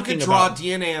The kid talking who could draw about?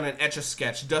 DNA on an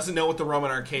Etch-a-Sketch doesn't know what the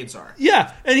Roman arcades are.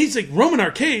 Yeah, and he's like, Roman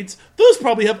arcades? Those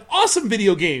probably have awesome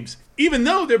video games, even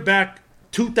though they're back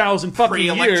 2,000 fucking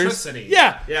years. Pre-electricity.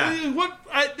 Yeah. Yeah.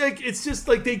 It's just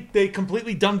like they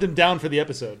completely dumbed him down for the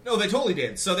episode. No, they totally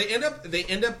did. So they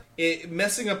end up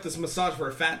messing up this massage for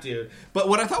a fat dude. But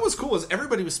what I thought was cool is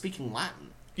everybody was speaking Latin.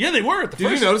 Yeah, they were at the Did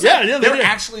first. you notice yeah, that? Yeah, they were did.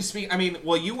 actually speaking. I mean,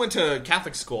 well, you went to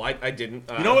Catholic school. I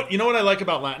didn't. You know what I like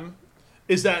about Latin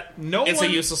is that It's a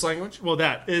useless language. Well,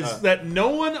 that no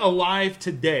one alive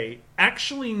today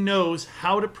actually knows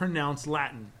how to pronounce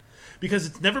Latin because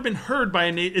it's never been heard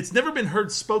it's never been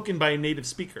heard spoken by a native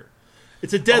speaker.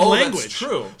 It's a dead language. That's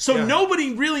true. So Yeah.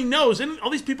 nobody really knows, and all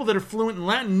these people that are fluent in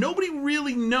Latin, nobody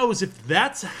really knows if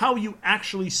that's how you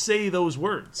actually say those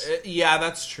words. Yeah,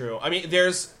 that's true. I mean,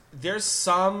 there's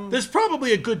some. There's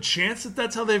probably a good chance that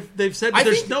that's how they've said, but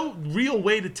there's no real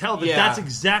way to tell that that's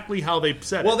exactly how they've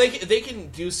said Well, it. they can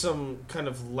do some kind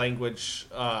of language,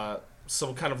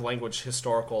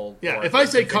 historical. Yeah, work if I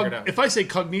say to figure it out. if I say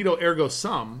cognito ergo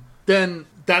sum, then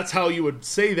that's how you would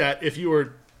say that if you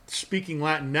were speaking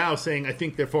Latin now, saying I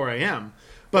think therefore I am.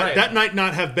 But Right. that might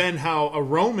not have been how a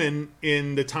Roman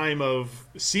in the time of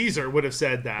Caesar would have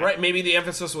said that. Right, maybe the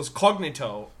emphasis was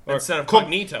cognito instead of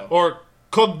cognito. Or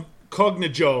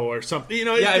cognigo or something. You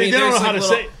know, Yeah, I they mean, don't know there's how like to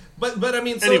little- say. But I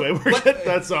mean, so, Anyway,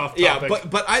 that's off topic. Yeah,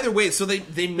 but either way, so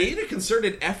they made a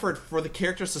concerted effort for the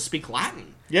characters to speak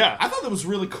Latin. Yeah. I thought that was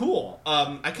really cool.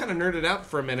 I kind of nerded out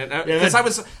for a minute Yeah, because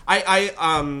that-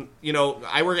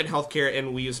 I work in healthcare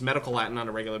and we use medical Latin on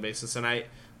a regular basis, and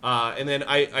then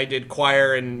I did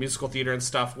choir and musical theater and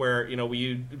stuff where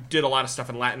we did a lot of stuff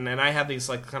in Latin, and I had these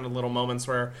like kind of little moments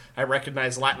where I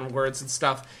recognized Latin words and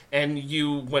stuff. And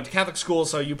you went to Catholic school,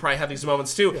 so you probably had these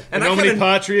moments too. Yeah. And Nomine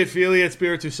Patri et Filii et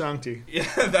Spiritus Sancti. Yeah,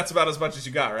 that's about as much as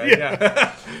you got, right?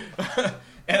 Yeah.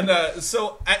 And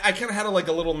so I kind of had a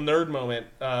little nerd moment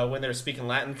when they were speaking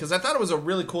Latin, because I thought it was a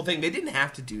really cool thing. They didn't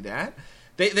have to do that.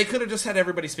 They could have just had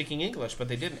everybody speaking English, but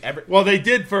they didn't. Well, they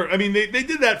did they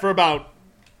did that for about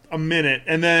a minute,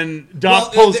 and then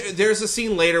Doc pulls. There's a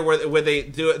scene later where they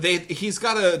do it. He's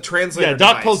got a translator. Yeah,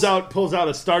 Doc device. pulls out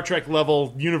a Star Trek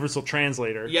level universal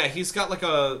translator. Yeah, he's got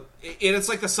and it's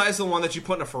like the size of the one that you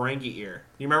put in a Ferengi ear.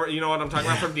 You know what I'm talking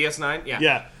about from DS9? Yeah.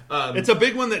 Yeah. It's a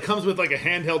big one that comes with like a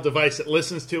handheld device that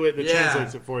listens to it and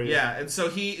translates it for you. Yeah, and so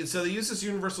they use this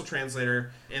universal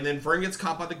translator, and then Vern gets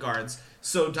caught by the guards.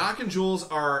 So Doc and Jules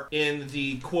are in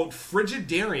the quote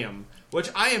frigidarium, which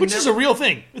is a real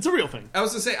thing. It's a real thing. I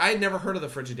was gonna say I had never heard of the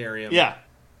frigidarium. Yeah.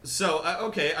 So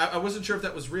okay, I wasn't sure if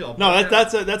that was real. No,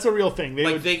 that's a real thing.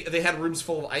 They had rooms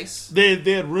full of ice. They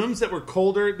had rooms that were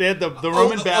colder. They had the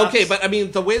Roman baths. Okay, but I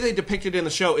mean the way they depicted it in the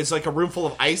show is like a room full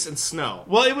of ice and snow.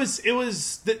 Well, it was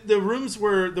the rooms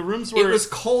were It was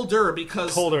colder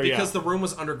because yeah. the room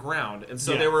was underground, and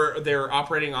so Yeah. they were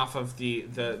operating off of the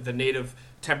native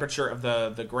temperature of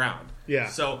the ground. Yeah.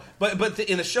 So, but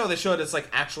in the show they showed it's like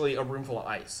actually a room full of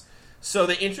ice. So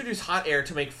they introduce hot air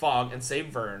to make fog and save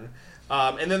Vern.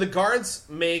 And then the guards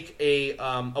make a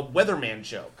weatherman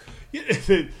joke.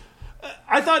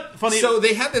 I thought funny. So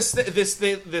they had this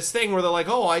thing where they're like,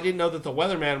 "Oh, I didn't know that the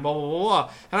weatherman blah blah blah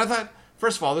blah." And I thought,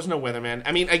 first of all, there's no weatherman.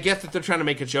 I mean, I get that they're trying to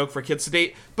make a joke for kids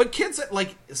today, but kids at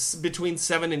between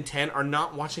 7 and 10 are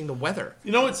not watching the weather.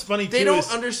 You know what's funny? They don't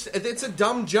understand. It's a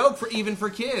dumb joke even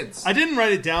for kids. I didn't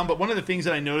write it down, but one of the things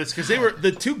that I noticed, because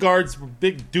the two guards were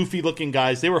big, doofy looking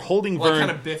guys. They were holding Vern.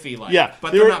 Kind of biffy, yeah,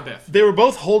 but they're not biff. They were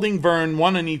both holding Vern,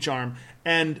 one on each arm,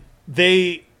 and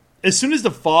as soon as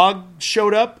the fog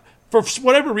showed up, for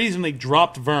whatever reason, they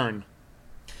dropped Vern.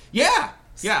 Yeah.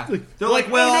 They're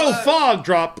like, well, no, fog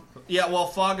drop. Yeah, well,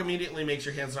 fog immediately makes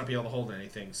your hands not be able to hold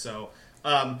anything. So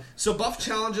Buff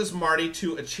challenges Marty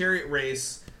to a chariot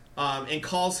race and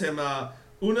calls him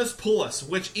Unus Pullus,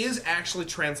 which is actually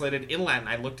translated in Latin,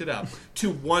 I looked it up, to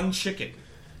one chicken.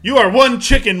 You are one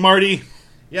chicken, Marty.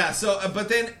 Yeah, so, but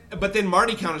then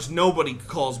Marty counters, nobody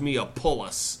calls me a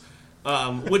Pullus.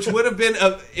 Which would have been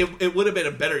it would have been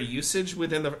a better usage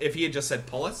if he had just said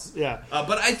Pullus. Yeah.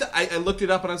 But I looked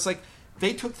it up and I was like,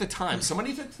 they took the time.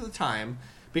 Somebody took the time,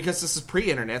 because this is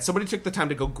pre-internet. Somebody took the time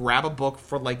to go grab a book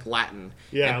for Latin,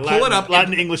 and pull it up,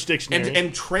 Latin English dictionary,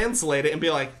 and translate it, and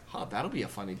be like, "Oh, that'll be a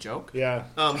funny joke." Yeah,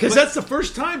 because that's the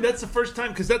first time. That's the first time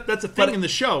because that's a thing in the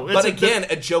show. But again,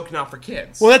 a joke not for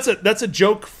kids. Well, that's a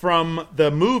joke from the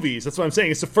movies. That's what I'm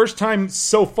saying. It's the first time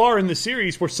so far in the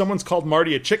series where someone's called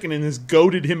Marty a chicken and has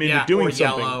goaded him into doing or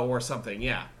something. Yella or something.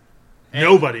 Yeah.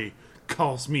 Nobody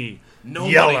calls me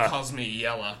Nobody Yella. calls me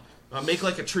Yella. Make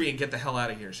like a tree and get the hell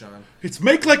out of here, Sean. It's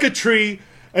make like a tree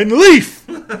and leaf.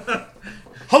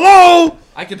 Hello.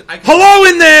 Hello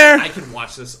in there. I could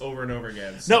watch this over and over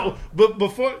again. No, but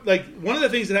before, like, one of the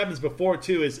things that happens before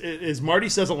too is Marty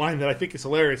says a line that I think is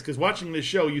hilarious, because watching this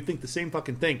show, you think the same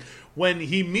fucking thing. When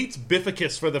he meets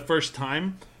Bifficus for the first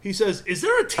time, he says, "Is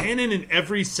there a Tannin in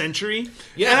every century?"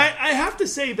 Yeah, and I have to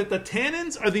say that the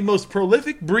Tannins are the most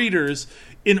prolific breeders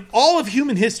in all of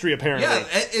human history, apparently. Yeah,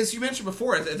 as you mentioned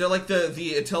before, they're like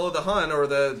the Attila the Hun or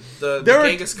the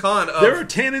Genghis Khan. There are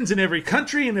Tannins in every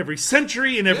country, in every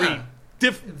century, in every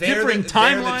differing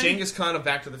timeline. They're the Genghis Khan of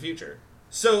Back to the Future.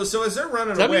 So as they're running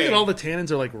Does that away, mean that all the Tannins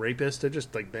are like rapists? They're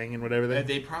just like banging whatever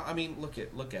they. I mean, look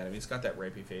at him. He's got that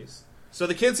rapey face. So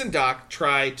the kids and Doc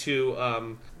try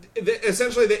to.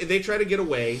 Essentially, they try to get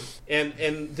away,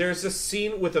 and there's this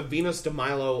scene with a Venus de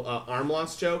Milo arm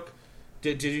loss joke.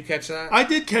 Did you catch that? I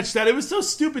did catch that. It was so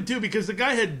stupid too, because the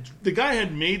guy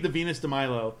had made the Venus de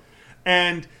Milo,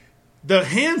 and the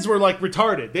hands were like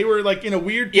retarded. They were like in a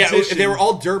weird position. Yeah, they were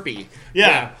all derpy.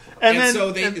 Yeah. And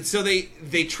then, so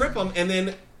they trip him, and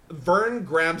then Vern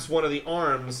grabs one of the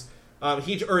arms.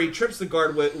 He trips the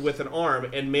guard with an arm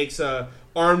and makes a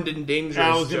armed and dangerous.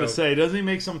 I was going to say, doesn't he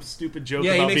make some stupid joke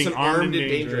about being armed and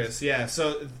dangerous? Yeah.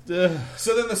 So then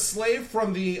the slave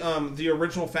from the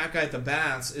original fat guy at the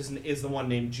baths is the one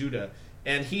named Judah.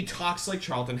 And he talks like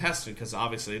Charlton Heston, because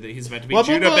obviously he's meant to be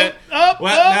Judah.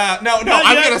 I'm going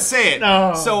to say it.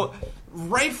 No. So,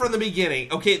 right from the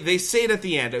beginning, okay, they say it at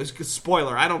the end. It was a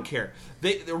spoiler. I don't care.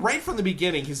 Right from the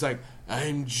beginning, he's like,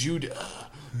 "I'm Judah."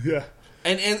 Yeah.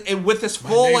 And with this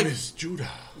full My name is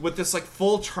Judah. With this like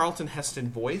full Charlton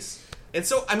Heston voice. And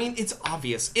so, I mean, it's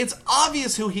obvious. It's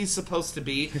obvious who he's supposed to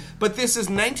be. But this is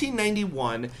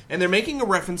 1991, and they're making a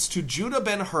reference to Judah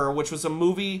Ben-Hur, which was a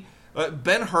movie.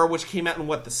 Ben-Hur, which came out in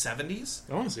what, the 70s?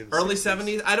 I want to say the early 60s.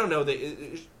 70s. I don't know.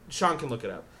 Sean can look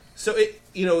it up. So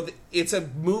it's a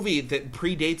movie that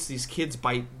predates these kids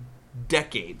by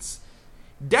decades,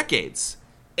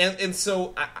 and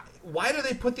so why do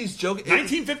they put these jokes?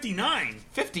 1959.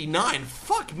 59.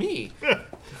 Fuck me.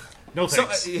 No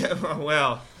thanks.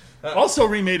 Well. Also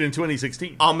remade in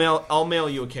 2016. I'll mail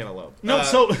you a cantaloupe. No,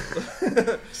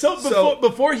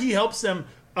 before he helps them,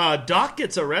 Doc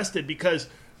gets arrested because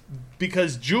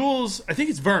Jules, I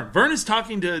think it's Vern. Vern is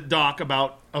talking to Doc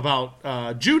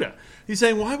about Judah. He's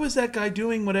saying, "Why was that guy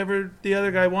doing whatever the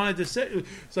other guy wanted to say?"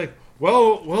 It's like,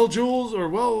 well, Jules, or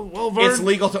well, Vern. It's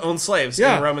legal to own slaves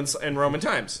in Roman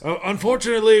times.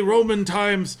 Unfortunately, Roman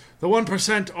times, the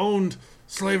 1% owned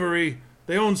slavery.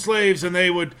 They owned slaves, and they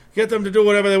would get them to do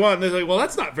whatever they want. And they're like, "Well,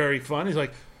 that's not very fun." He's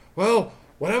like, "Well,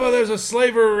 whenever there's a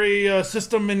slavery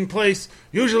system in place,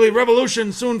 usually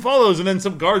revolution soon follows." And then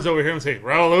some guards over here and say,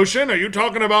 "Revolution? Are you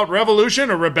talking about revolution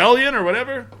or rebellion or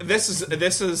whatever?"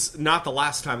 This is not the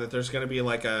last time that there's going to be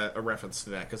like a reference to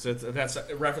that, because that's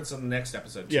a reference in the next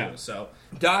episode too. Yeah. So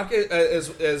Doc,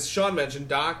 as Sean mentioned,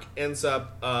 Doc ends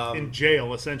up in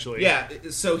jail essentially. Yeah.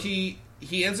 So he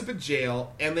ends up in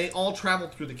jail, and they all travel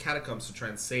through the catacombs to try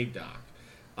and save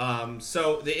Doc.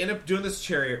 So they end up doing this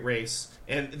chariot race.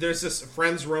 And there's this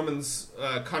Friends Romans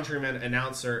countryman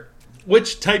announcer.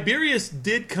 Which Tiberius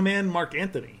did command Mark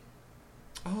Antony.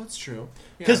 Oh, that's true.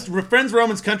 Because Friends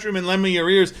Romans countryman, lend me your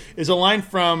ears, is a line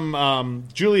from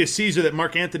Julius Caesar that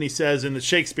Mark Antony says in the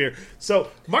Shakespeare.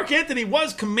 So Mark Antony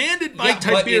was commanded by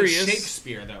Tiberius. But in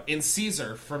Shakespeare, though. In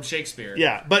Caesar from Shakespeare.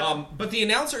 Yeah, but the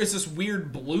announcer is this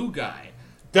weird blue guy.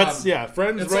 That's,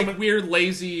 Friends It's Roman. like weird,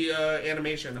 lazy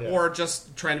animation. Yeah. Or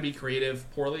just trying to be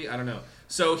creative poorly. I don't know.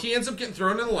 So he ends up getting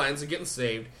thrown in the lines and getting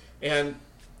saved, and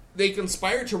they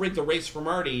conspire to rig the race for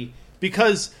Marty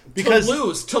because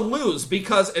to lose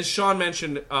because, as Sean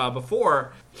mentioned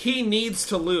before, he needs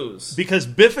to lose because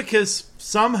Bifficus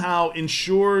somehow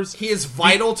ensures he is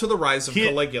vital to the rise of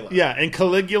Caligula. Yeah, and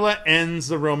Caligula ends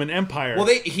the Roman Empire. Well,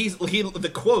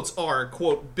 the quotes are,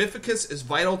 quote, "Bifficus is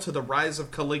vital to the rise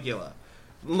of Caligula."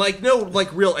 No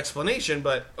real explanation,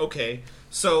 but okay.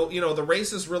 So the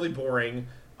race is really boring.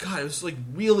 God, it was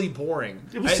really boring.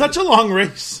 It was such a long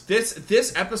race.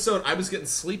 This episode, I was getting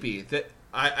sleepy.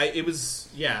 Because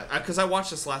I watched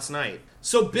this last night.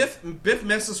 So Biff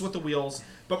messes with the wheels,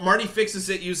 but Marty fixes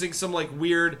it using some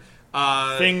weird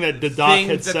thing that the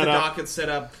Doc had set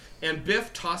up. And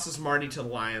Biff tosses Marty to the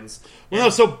lions.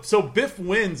 Well, no, so Biff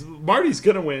wins. Marty's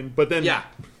gonna win, but then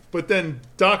But then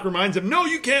Doc reminds him, "No,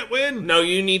 you can't win. No,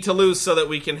 you need to lose so that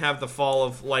we can have the fall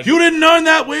of You didn't earn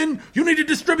that win. You need to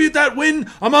distribute that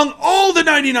win among all the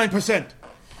 99%."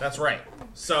 That's right.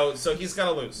 So he's got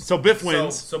to lose. So Biff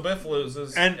wins. So Biff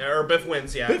loses, or Biff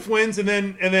wins. Yeah, Biff wins, and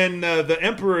then the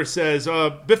Emperor says,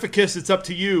 "Bifficus, it's up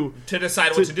to you to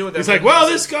decide what to do with it." He's like, "Well,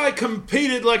 this guy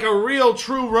competed like a real,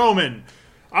 true Roman.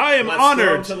 I am Let's throw him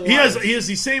honored. to the He has lions.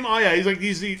 the same. Oh yeah,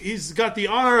 he's got the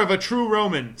honor of a true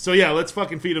Roman. So yeah, let's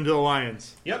fucking feed him to the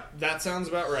lions. Yep, that sounds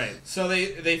about right. So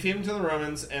they feed him to the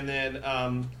Romans, and then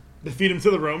They feed him to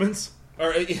the Romans.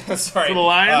 or yeah, sorry, To the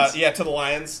lions? yeah, to the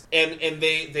lions, and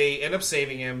they end up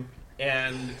saving him,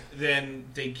 and then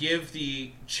they give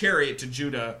the chariot to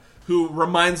Judah, who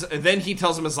reminds. And then he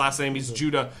tells him his last name. He's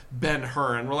Judah Ben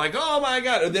Hur, and we're like, oh my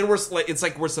god! And then it's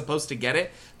like we're supposed to get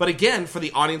it, but again, for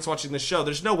the audience watching the show,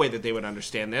 there's no way that they would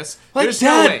understand this. Like, There's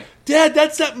no way. Dad,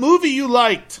 that's that movie you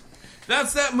liked.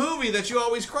 That's that movie that you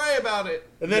always cry about it.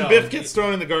 And then No. Biff gets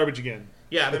thrown in the garbage again.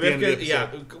 Yeah, the at the end Biff of the yeah.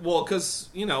 episode. Well, because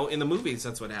in the movies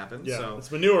that's what happens. Yeah, So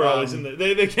it's manure always in there.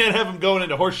 They can't have him going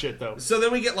into horse shit though. So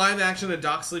then we get live action of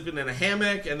Doc sleeping in a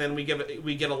hammock, and then we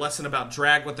get a lesson about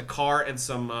drag with the car and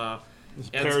some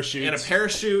Parachutes. and a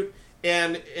parachute,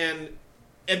 and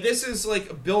this is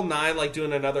like Bill Nye like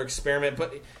doing another experiment,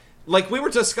 but like we were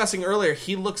discussing earlier,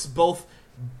 he looks both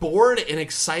bored and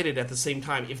excited at the same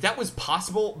time. If that was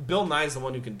possible, Bill Nye is the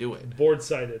one who can do it.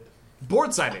 Board-sided.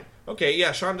 Board-sided. Okay,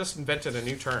 yeah, Sean just invented a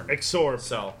new term. Exorb.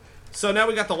 So now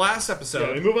we got the last episode.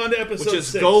 Yeah, we move on to episode which is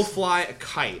 6. Go Fly a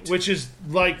Kite. Which is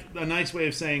like a nice way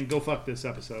of saying go fuck this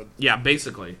episode. Yeah,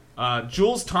 basically.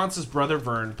 Jules taunts his brother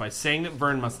Vern by saying that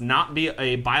Vern must not be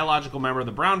a biological member of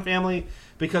the Brown family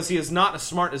because he is not as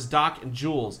smart as Doc and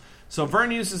Jules. So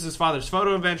Vern uses his father's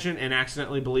photo invention and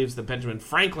accidentally believes that Benjamin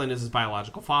Franklin is his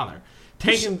biological father.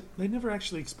 They never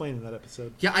actually explained in that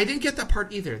episode. Yeah, I didn't get that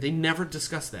part either. They never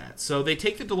discussed that. So they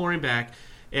take the DeLorean back,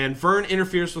 and Vern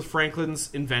interferes with Franklin's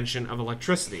invention of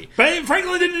electricity. But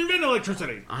Franklin didn't invent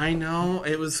electricity. I know.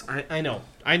 It was... I know.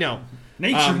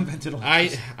 Nature invented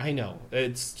electricity. I know.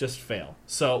 It's just fail.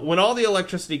 So when all the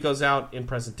electricity goes out in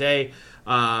present day,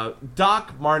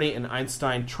 Doc, Marty, and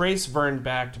Einstein trace Vern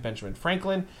back to Benjamin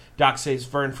Franklin. Doc saves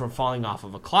Vern from falling off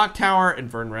of a clock tower, and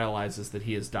Vern realizes that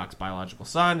he is Doc's biological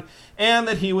son, and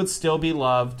that he would still be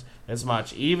loved as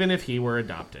much, even if he were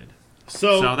adopted.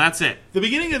 So that's it. The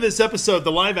beginning of this episode,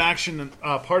 the live action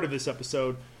part of this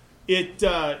episode,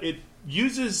 it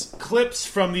uses clips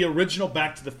from the original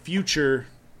Back to the Future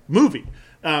movie.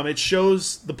 It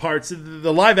shows the parts.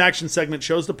 The live action segment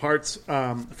shows the parts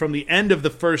from the end of the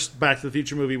first Back to the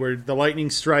Future movie where the lightning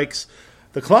strikes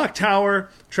the clock tower,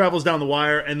 travels down the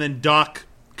wire, and then Doc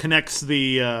connects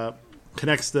the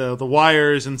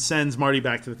wires and sends Marty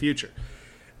back to the future.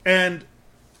 And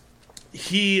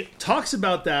he talks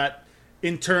about that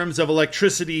in terms of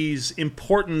electricity's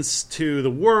importance to the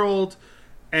world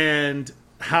and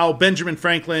how Benjamin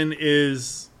Franklin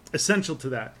is essential to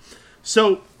that.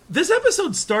 So this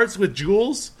episode starts with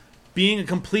Jules being a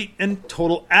complete and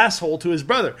total asshole to his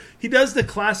brother. He does the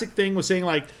classic thing with saying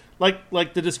like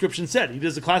the description said. He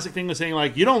does the classic thing with saying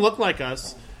like, you don't look like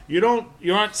us. You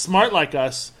aren't smart like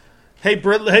us. Hey,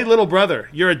 little brother,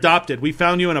 you're adopted. We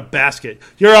found you in a basket.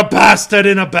 You're a bastard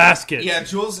in a basket. Yeah,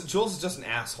 Jules is just an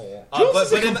asshole. Jules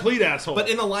is a complete asshole. But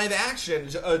in the live action,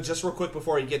 just real quick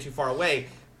before you get too far away,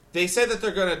 they said that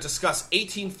they're going to discuss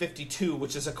 1852,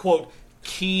 which is a, quote,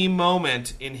 key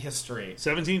moment in history.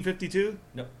 1752?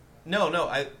 No.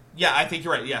 I think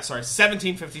you're right. Yeah, sorry.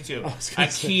 1752. A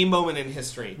key moment in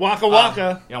history. Waka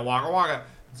waka. Waka waka.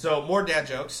 So, more dad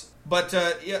jokes. But,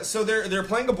 so they're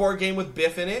playing a board game with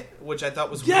Biff in it, which I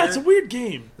thought was weird. Yeah, it's a weird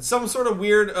game. It's some sort of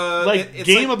weird... it's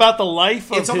game about the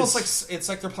life of It's almost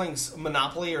like they're playing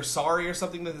Monopoly or Sorry or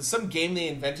something. It's some game they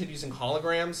invented using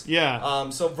holograms.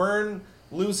 Yeah. So Vern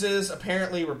loses,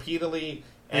 apparently, repeatedly,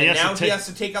 and now he has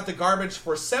to take out the garbage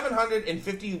for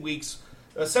 753 weeks,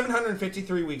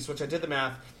 which I did the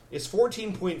math, is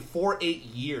 14.48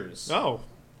 years. Oh.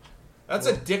 That's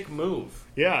a dick move.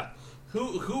 Yeah.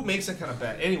 Who makes that kind of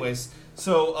bet? Anyways,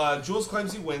 so Jules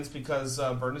claims he wins because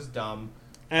Vern is dumb.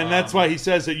 And that's why he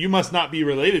says that you must not be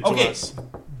related to us.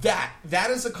 That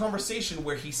is a conversation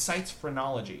where he cites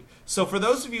phrenology. So for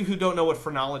those of you who don't know what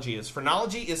phrenology is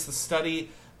the study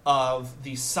of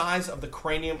the size of the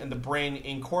cranium and the brain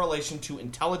in correlation to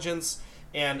intelligence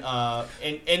and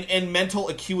mental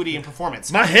acuity and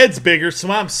performance. My head's bigger, so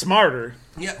I'm smarter.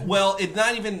 Yeah, well, it's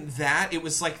not even that. It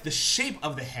was like the shape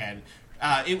of the head.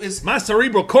 It was my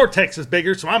cerebral cortex is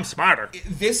bigger, so I'm smarter.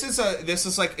 This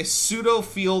is like a pseudo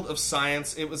field of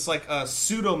science. It was like a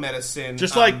pseudo medicine,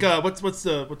 just like what's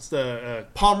the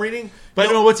palm reading.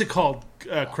 But no, what's it called?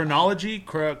 Chronology,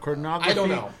 chronography. I don't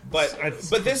know, but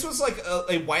this was like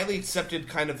a widely accepted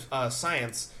kind of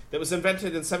science that was invented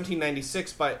in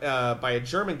 1796 by a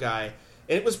German guy,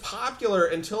 and it was popular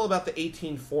until about the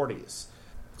 1840s.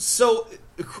 So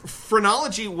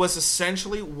phrenology was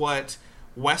essentially what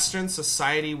Western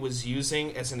society was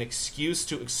using as an excuse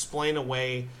to explain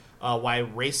away why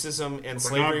racism and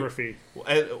Chronography.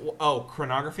 slavery.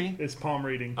 Chronography. It's palm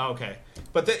reading. Okay,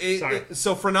 but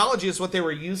so phrenology is what they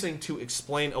were using to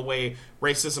explain away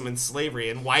racism and slavery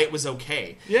and why it was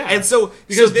okay. Yeah, and so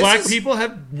because black people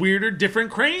have weirder,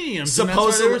 different craniums.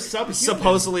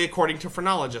 Supposedly, according to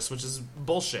phrenologists, which is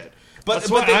bullshit. But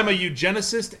that's why I'm a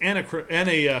eugenicist and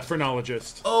a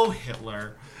phrenologist. Oh,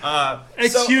 Hitler!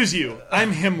 Excuse you,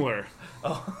 I'm Himmler.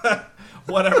 Oh,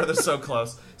 whatever. They're so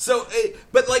close. So,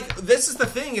 but like, this is the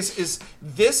thing: is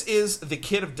this is the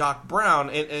kid of Doc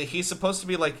Brown, and he's supposed to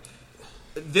be like.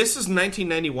 This is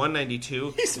 1991,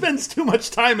 92. He spends too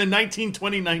much time in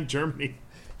 1929 Germany.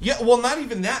 Yeah, well, not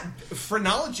even that.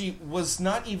 Phrenology was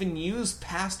not even used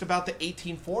past about the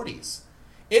 1840s.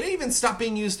 It even stopped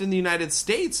being used in the United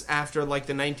States after like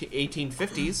the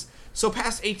 1850s. So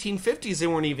past 1850s, they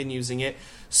weren't even using it.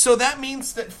 So that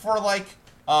means that for like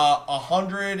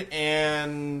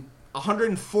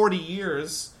 140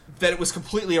 years, that it was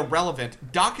completely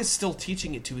irrelevant. Doc is still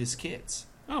teaching it to his kids.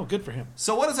 Oh, good for him.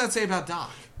 So what does that say about Doc?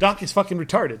 Doc is fucking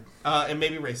retarded. And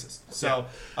maybe racist. So,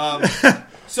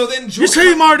 so then you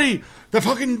see, Marty, the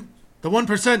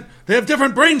 1%, they have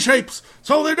different brain shapes,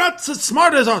 so they're not as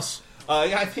smart as us.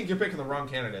 Yeah, I think you're picking the wrong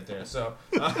candidate there. So,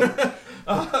 I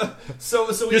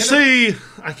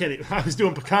can't even. I was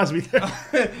doing Picasso there.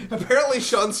 Apparently,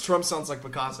 Sean's Trump sounds like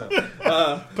Picasso.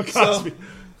 Picasso.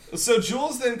 So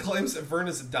Jules then claims that Vern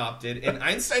is adopted, and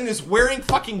Einstein is wearing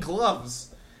fucking gloves.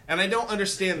 And I don't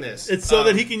understand this. It's so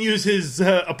that he can use his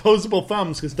opposable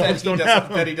thumbs because dogs don't have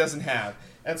them. That he doesn't have.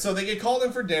 And so they get called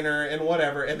in for dinner and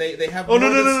whatever, and they have. Oh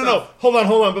no! Hold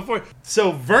on.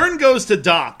 So Vern goes to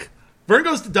Doc.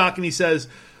 And he says,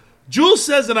 "Jules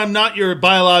says that I'm not your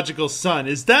biological son.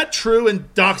 Is that true?"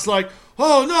 And Doc's like,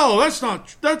 "Oh no, that's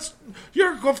not.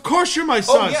 Of course you're my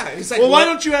son." Oh yeah. He's like, well, why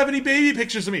don't you have any baby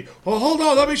pictures of me? Well, hold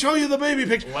on. Let me show you the baby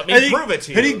picture. Let me prove it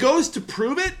to you. And he goes to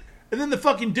prove it, and then the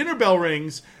fucking dinner bell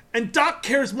rings. And Doc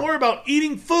cares more about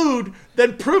eating food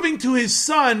than proving to his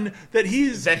son that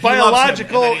he's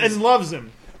biological and loves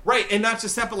him. Right, and not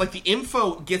just that, but like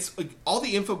all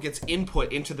the info gets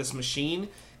input into this machine,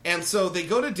 and so they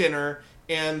go to dinner,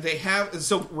 and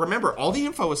so remember, all the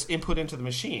info is input into the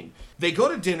machine. They go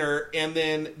to dinner, and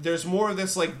then there's more of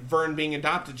this like Vern being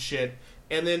adopted shit,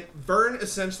 and then Vern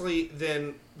essentially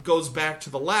then goes back to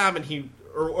the lab, and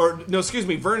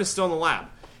Vern is still in the lab,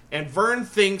 and Vern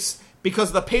thinks.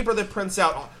 Because the paper that prints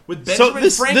out with Benjamin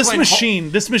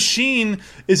Franklin... This machine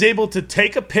is able to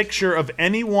take a picture of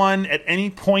anyone at any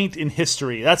point in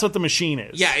history. That's what the machine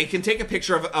is. Yeah, it can take a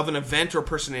picture of an event or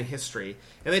person in history.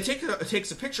 And it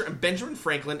takes a picture, and Benjamin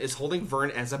Franklin is holding Vern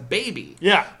as a baby.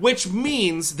 Yeah. Which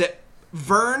means that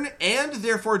Vern, and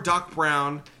therefore Doc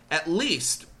Brown, at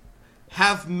least,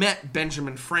 have met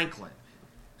Benjamin Franklin.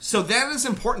 So that is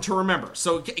important to remember.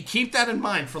 So keep that in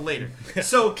mind for later.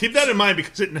 So keep that in mind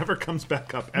because it never comes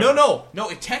back up. Ever. No.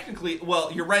 It technically,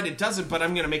 well, you're right, it doesn't. But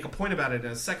I'm going to make a point about it in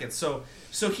a second. So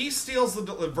he steals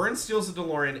Vern steals the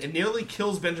DeLorean and nearly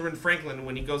kills Benjamin Franklin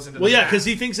when he goes into. Well, yeah, because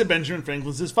he thinks that Benjamin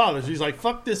Franklin's his father. So he's like,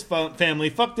 "Fuck this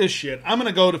family, fuck this shit. I'm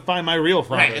going to go to find my real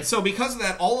father." Right, and so because of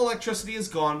that, all electricity is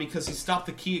gone because he stopped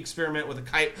the key experiment with a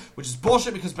kite, which is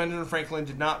bullshit because Benjamin Franklin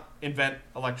did not invent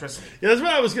electricity. Yeah, that's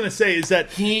what I was going to say. Is that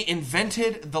he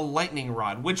invented the lightning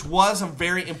rod, which was a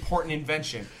very important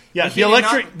invention. Yeah, the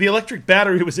electric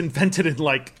battery was invented in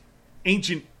like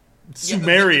ancient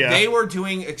Sumeria. They were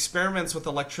doing experiments with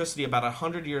electricity about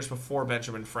 100 years before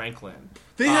Benjamin Franklin.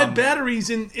 They had batteries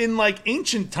in like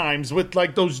ancient times with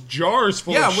like those jars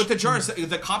full of with the jars,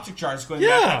 the Coptic jars going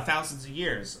back like thousands of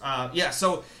years.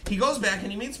 So he goes back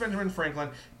and he meets Benjamin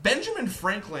Franklin. Benjamin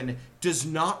Franklin does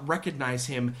not recognize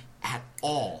him at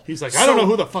all. He's like, I don't know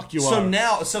who the fuck you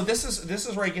are. So this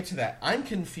is where I get to that. I'm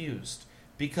confused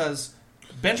because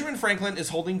Benjamin Franklin is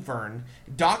holding Vern.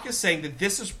 Doc is saying that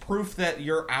this is proof that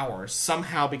you're ours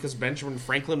somehow because Benjamin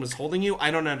Franklin was holding you.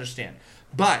 I don't understand.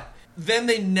 But then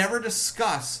they never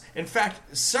discuss. In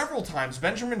fact, several times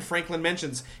Benjamin Franklin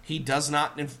mentions he does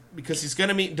not, because he's going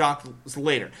to meet Doc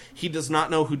later. He does not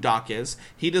know who Doc is.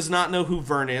 He does not know who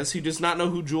Vern is. He does not know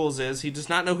who Jules is. He does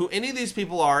not know who any of these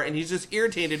people are, and he's just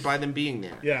irritated by them being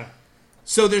there. Yeah.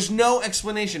 So there's no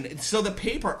explanation. So the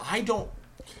paper, I don't.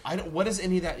 What does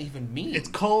any of that even mean? It's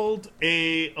called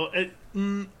I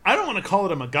don't want to call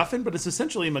it a MacGuffin, but it's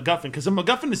essentially a MacGuffin because a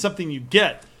MacGuffin is something you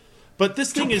get. But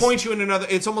this thing to point you in another.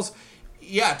 It's almost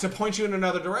to point you in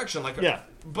another direction.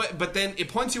 But then it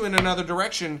points you in another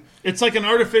direction. It's like an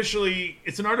artificially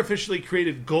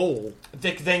created goal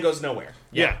that then goes nowhere.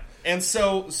 Yeah. And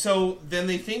so then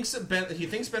he thinks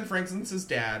Ben Franklin's his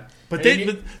dad. But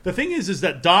the thing is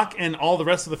that Doc and all the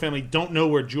rest of the family don't know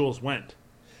where Jules went.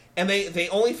 And they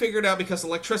only figured out because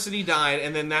electricity died,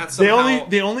 and then that's They somehow...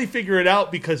 they only figure it out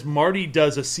because Marty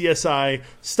does a CSI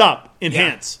stop,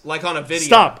 enhance. Yeah, like on a video.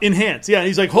 Stop, enhance. Yeah, and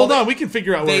he's like, hold Well, on, we can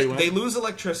figure out where he went. They lose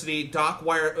electricity. Doc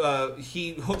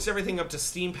he hooks everything up to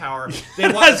steam power. They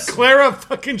And has Clara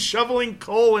fucking shoveling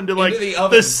coal into like the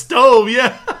oven. the stove,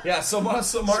 yeah. Yeah, so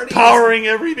Marty... Powering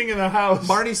everything in the house.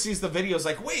 Marty sees the videos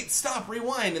like, wait, stop,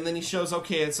 rewind, and then he shows,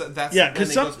 okay, that's... Yeah, then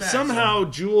because it goes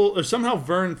back, somehow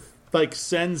Vern like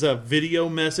sends a video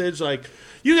message like,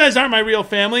 "You guys aren't my real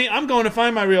family. I'm going to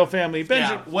find my real family."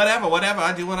 Yeah, whatever.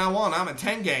 I do what I want. I'm at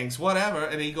 10 gangs, whatever.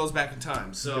 And he goes back in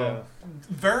time. So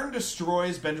Vern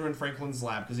destroys Benjamin Franklin's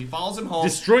lab because he follows him home.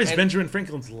 Destroys Benjamin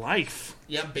Franklin's life.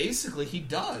 Yeah, basically he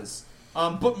does.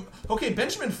 But okay,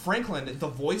 Benjamin Franklin, the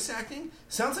voice acting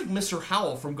sounds like Mr.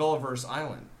 Howell from Gulliver's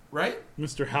Island, right?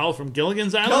 Mr. Howell from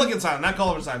Gilligan's Island? Gilligan's Island, not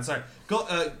Gulliver's Island.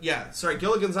 Sorry.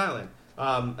 Gilligan's Island.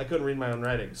 I couldn't read my own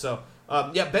writing. So,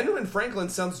 Benjamin Franklin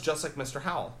sounds just like Mr.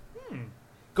 Howell.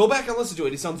 Go back and listen to it.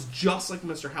 He sounds just like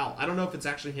Mr. Howell. I don't know if it's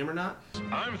actually him or not.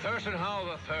 I'm Thurston Howell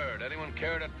III. Anyone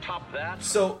care to top that?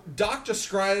 So, Doc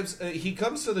describes... he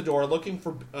comes to the door looking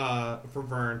for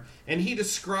Vern, and he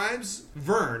describes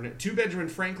Vern to Benjamin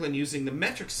Franklin using the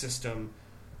metric system,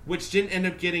 which didn't end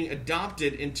up getting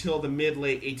adopted until the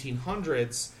mid-late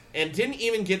 1800s, and didn't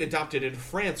even get adopted in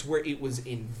France, where it was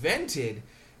invented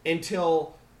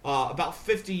until about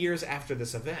 50 years after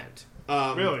this event.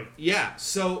 Really? Yeah.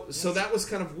 So that was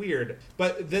kind of weird.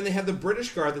 But then they have the British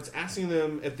Guard that's asking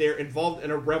them if they're involved in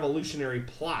a revolutionary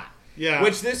plot. Yeah.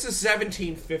 Which this is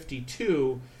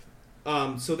 1752.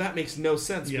 So that makes no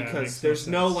sense because there's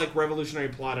no like revolutionary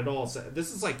plot at all. So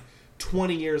this is like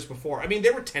 20 years before. I mean,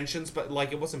 there were tensions, but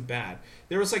like it wasn't bad.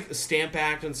 There was like the Stamp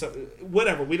Act and so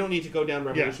whatever. We don't need to go down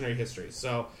revolutionary history.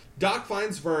 So Doc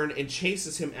finds Vern and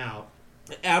chases him out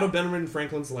of Benjamin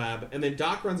Franklin's lab, and then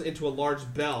Doc runs into a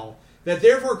large bell that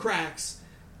therefore cracks,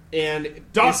 and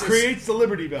Doc creates the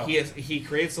Liberty Bell. He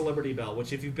creates the Liberty Bell,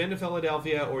 which if you've been to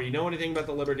Philadelphia or you know anything about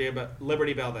the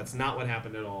Liberty Bell, that's not what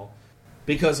happened at all.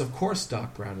 Because, of course,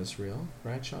 Doc Brown is real.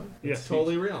 Right, Sean? Yes. It's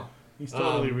totally real. He's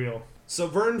totally real. So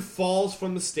Vern falls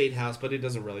from the State House, but he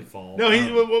doesn't really fall. No,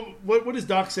 what does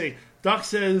Doc say? Doc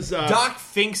says... Doc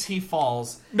thinks he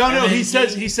falls. No, he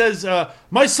says,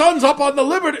 my son's up on the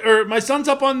Liberty... Or, my son's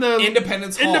up on the...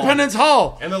 Independence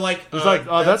Hall. And they're like... He's like,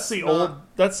 that's the old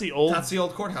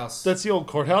courthouse. That's the old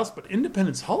courthouse, but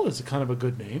Independence Hall is kind of a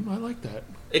good name. I like that.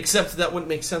 Except that wouldn't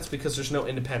make sense because there's no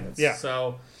independence. Yeah.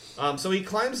 So he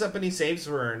climbs up and he saves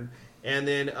Vern, and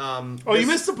then you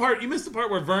missed the part. You missed the part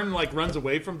where Vern like runs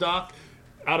away from Doc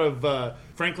out of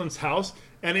Franklin's house,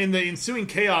 and in the ensuing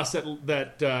chaos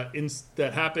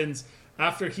that happens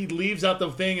after he leaves out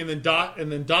the thing, and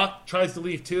then Doc tries to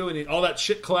leave too, and all that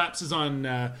shit collapses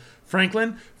on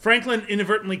Franklin. Franklin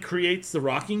inadvertently creates the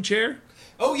rocking chair.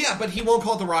 Oh yeah, but he won't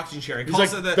call it the rocking chair. He He's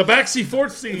calls like, it the backseat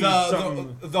fortseat.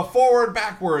 The forward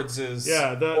backwards is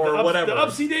whatever. The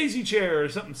upsy daisy chair or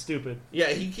something stupid. Yeah,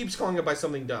 he keeps calling it by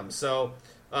something dumb. So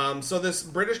this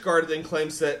British Guard then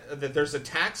claims that there's a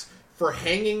tax for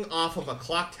hanging off of a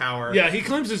clock tower. Yeah, he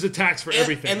claims there's a tax for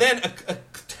everything, and then a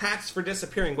tax for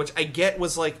disappearing, which I get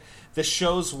was like the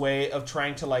show's way of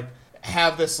trying to like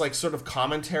have this like sort of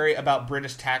commentary about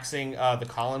British taxing the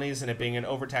colonies and it being an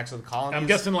overtax of the colonies. I'm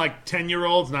guessing like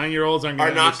 10-year-olds, 9-year-olds are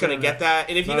not going to get that.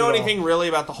 And if you know anything all. really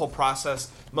about the whole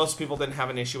process, most people didn't have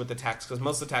an issue with the tax because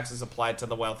most of the taxes applied to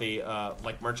the wealthy,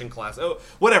 like merchant class. Oh,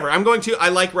 whatever. I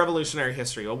like revolutionary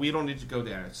history. Well, we don't need to go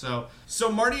there. So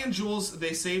Marty and Jules,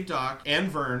 they save Doc and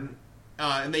Vern,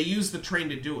 and they use the train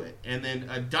to do it. And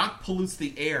then Doc pollutes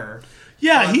the air.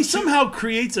 Yeah, he somehow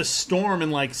creates a storm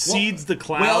and like seeds the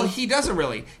clouds. Well, he doesn't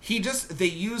really. They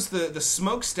use the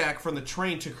smokestack from the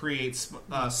train to create smoke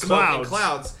and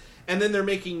clouds, and then they're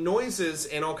making noises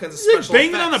and all kinds of special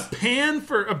banging effects.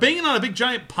 banging on a big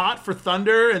giant pot for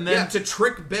thunder, and then to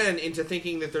trick Ben into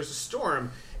thinking that there's a storm,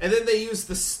 and then they use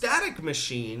the static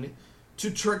machine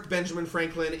to trick Benjamin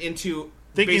Franklin into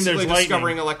thinking basically there's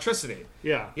discovering electricity.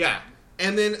 Yeah.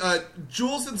 And then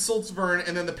Jules insults Vern,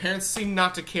 and then the parents seem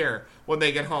not to care when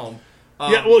they get home.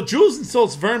 Jules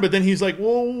insults Vern, but then he's like,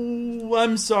 "Whoa,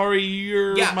 I'm sorry,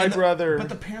 you're my brother." But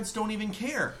the parents don't even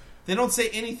care. They don't say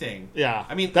anything. Yeah.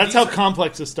 I mean, that's how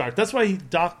complexes start. That's why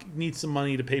Doc needs some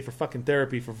money to pay for fucking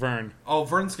therapy for Vern. Oh,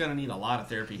 Vern's going to need a lot of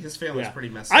therapy. His family's pretty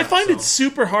messed up. I find it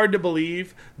super hard to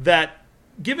believe that,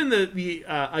 given the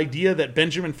idea that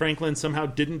Benjamin Franklin somehow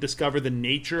didn't discover the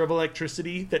nature of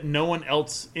electricity, that no one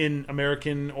else in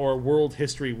American or world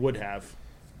history would have.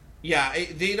 Yeah,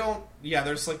 they don't. Yeah,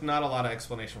 there's like not a lot of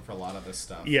explanation for a lot of this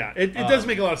stuff. Yeah, it does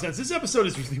make a lot of sense. This episode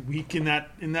is really weak in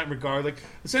that regard. Like,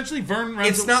 essentially, Vern runs.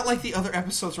 It's not like the other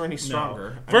episodes were any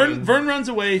stronger. No. Vern runs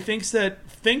away.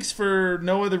 Thinks for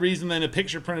no other reason than a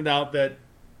picture printed out that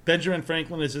Benjamin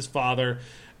Franklin is his father,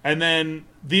 and then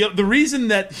the reason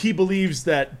that he believes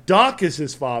that Doc is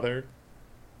his father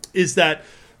is that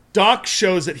Doc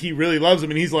shows that he really loves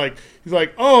him, and he's like,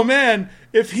 oh man,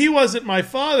 if he wasn't my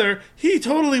father, he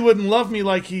totally wouldn't love me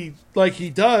like he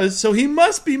does. So he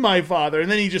must be my father.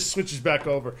 And then he just switches back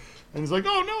over, and he's like,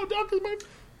 oh no, Doc is my.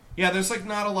 Yeah, there's like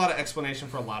not a lot of explanation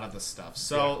for a lot of this stuff.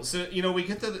 So we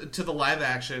get to the live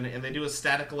action, and they do a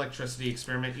static electricity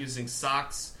experiment using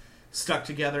socks stuck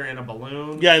together in a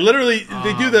balloon. Yeah, literally,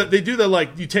 they do the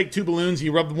like, you take two balloons,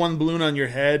 you rub one balloon on your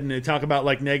head, and they talk about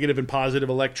like negative and positive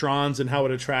electrons and how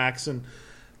it attracts, and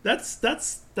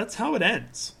that's how it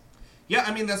ends. Yeah,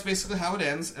 I mean that's basically how it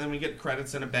ends, and then we get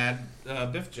credits and a bad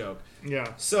Biff joke.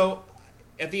 Yeah. So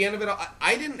at the end of it,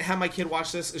 I didn't have my kid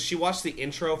watch this. She watched the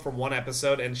intro from one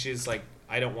episode, and she's like,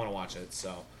 I don't want to watch it.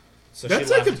 So that's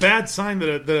she like a bad sign that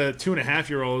a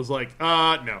 2.5-year-old is like,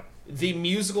 no. The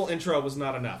musical intro was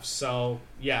not enough, so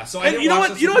yeah. So and you know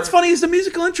what? You know what's funny is the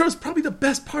musical intro is probably the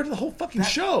best part of the whole fucking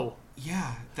show.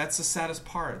 Yeah, that's the saddest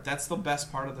part. That's the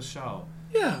best part of the show.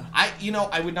 Yeah,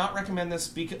 I would not recommend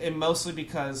this mostly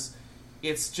because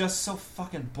it's just so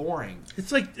fucking boring.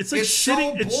 It's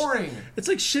shitting. So boring. It's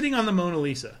like shitting on the Mona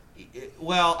Lisa.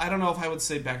 Well, I don't know if I would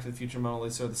say Back to the Future Mona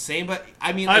Lisa are the same, but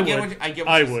I mean, I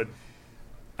would.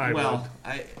 Well,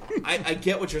 I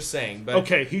get what you're saying, but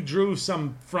okay, he drew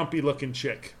some frumpy looking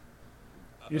chick.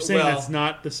 You're saying that's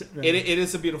not the. No. It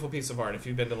is a beautiful piece of art. If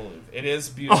you've been to the Louvre, it is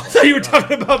beautiful. Oh, I thought you were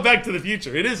talking about Back to the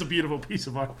Future. It is a beautiful piece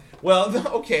of art. Well,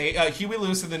 okay, Huey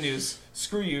Lewis in the News.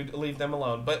 Screw you, leave them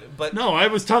alone. But no, I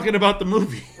was talking about the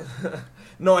movie.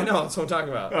 No, I know that's what I'm talking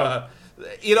about.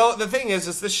 Oh. The thing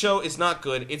is this show is not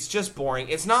good. It's just boring.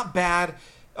 It's not bad.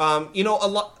 A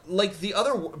lot like the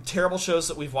other terrible shows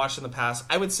that we've watched in the past.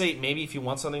 I would say maybe if you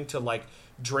want something to like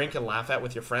drink and laugh at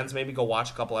with your friends, maybe go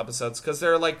watch a couple episodes because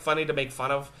they're like funny to make fun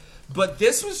of. But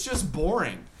this was just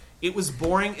boring. It was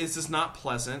boring. It's just not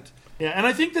pleasant. Yeah, and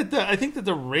I think that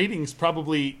the ratings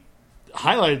probably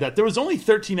highlighted that there was only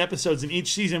 13 episodes in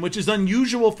each season, which is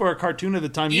unusual for a cartoon at the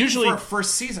time. Even usually for a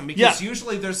first season, because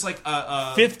usually there's like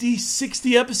 50,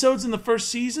 60 episodes in the first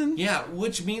season. Yeah,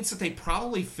 which means that they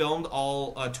probably filmed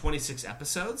all 26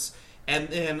 episodes, and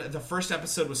then the first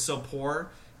episode was so poor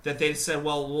that they said,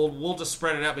 "Well, we'll just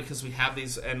spread it out because we have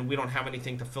these, and we don't have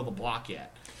anything to fill the block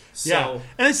yet." So, yeah,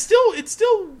 and it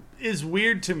still is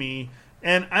weird to me.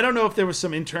 And I don't know if there was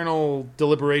some internal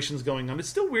deliberations going on. It's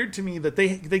still weird to me that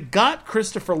they got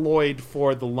Christopher Lloyd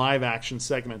for the live action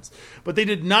segments, but they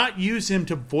did not use him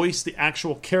to voice the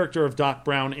actual character of Doc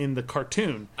Brown in the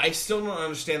cartoon. I still don't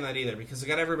understand that either because they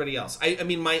got everybody else. I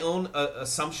mean, my own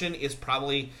assumption is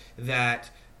probably that,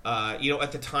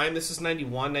 at the time, this is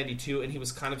 91, 92, and he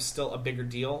was kind of still a bigger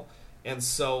deal. And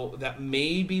so that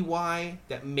may be why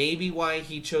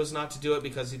he chose not to do it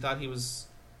because he thought he was,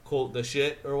 quote, the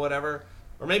shit or whatever.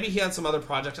 Or maybe he had some other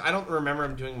projects. I don't remember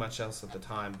him doing much else at the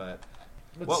time, but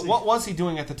what was he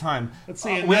doing at the time? Let's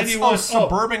see.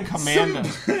 Suburban Commando.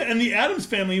 And the Addams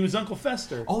Family, he was Uncle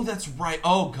Fester. Oh, that's right.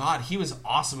 Oh, God. He was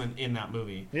awesome in that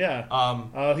movie.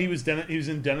 Yeah. He was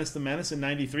in Dennis the Menace in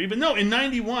 93. But no, in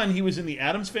 91, he was in the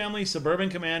Addams Family, Suburban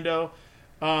Commando.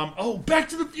 Back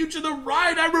to the Future, the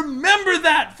ride. I remember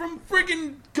that from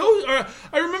friggin'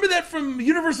 I remember that from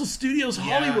Universal Studios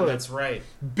Hollywood. Yeah, that's right.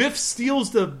 Biff steals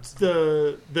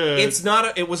the.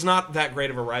 It was not that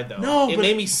great of a ride though. No, it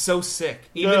made me so sick,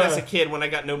 even as a kid when I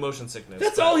got no motion sickness.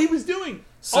 That's all he was doing.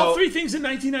 So, all three things in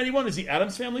 1991 is the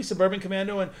Addams Family, Suburban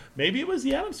Commando, and maybe it was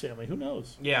the Addams Family. Who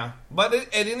knows? Yeah, but at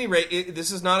any rate,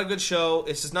 this is not a good show.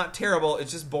 It's just not terrible.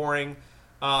 It's just boring.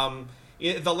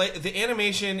 The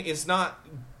animation is not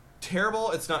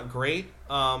terrible. It's not great.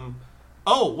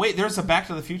 There's a Back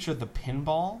to the Future, the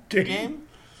pinball game.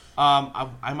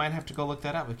 I might have to go look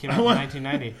that up. It came out in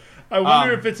 1990. I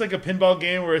wonder if it's like a pinball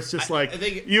game where it's just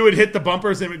you would hit the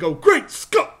bumpers and it would go, Great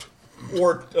Scott!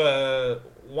 Or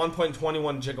 1.21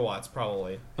 gigawatts,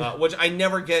 probably. Which I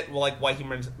never get why he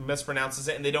mispronounces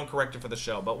it, and they don't correct it for the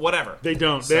show. But whatever. They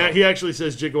don't. He actually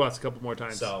says gigawatts a couple more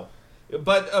times. So...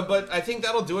 But I think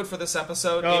that'll do it for this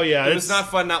episode. It was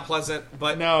not fun, not pleasant,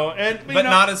 but not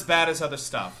as bad as other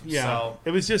stuff. Yeah, so.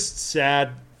 It was just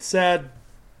sad.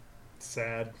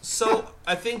 So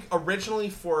I think originally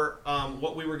for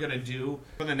what we were going to do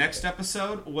for the next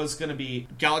episode was going to be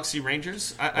Galaxy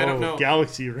Rangers. I don't know.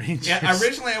 Galaxy Rangers. Yeah,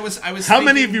 originally I was. How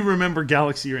many of you remember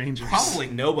Galaxy Rangers? Probably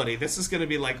nobody. This is going to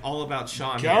be all about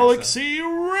Sean. Galaxy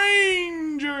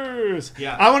Rangers. Rangers.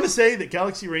 Yeah. I want to say that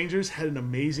Galaxy Rangers had an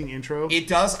amazing intro. It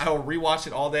does. I will rewatch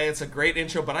it all day. It's a great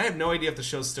intro, but I have no idea if the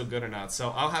show's still good or not. So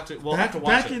I'll have to. We'll have to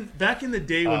watch it. Back in the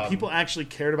day when people actually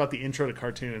cared about the intro to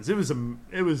cartoons, it was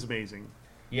amazing.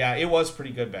 Yeah, it was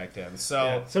pretty good back then.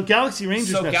 So Galaxy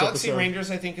Rangers. So next Galaxy episode.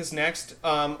 Rangers, I think, is next.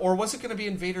 Or was it going to be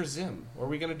Invader Zim? Are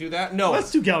we going to do that? No.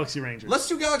 Let's do Galaxy Rangers. Let's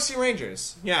do Galaxy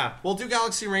Rangers. Yeah, we'll do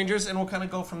Galaxy Rangers, and we'll kind of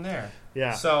go from there.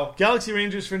 Yeah. So Galaxy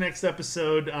Rangers for next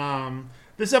episode.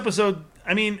 This episode,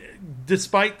 I mean,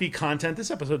 despite the content, this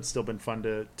episode's still been fun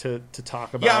to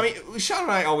talk about. yeah, I mean, Sean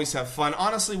and I always have fun.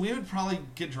 Honestly, we would probably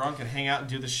get drunk and hang out and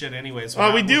do this shit anyways.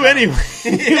 we do anyway.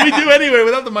 We do anyway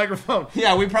without the microphone.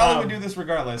 Yeah, we probably would do this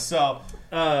regardless. So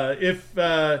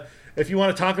If you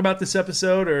want to talk about this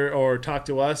episode or talk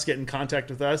to us, get in contact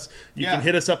with us, you can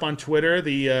hit us up on Twitter.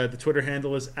 The Twitter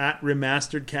handle is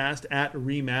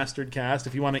 @remasteredcast.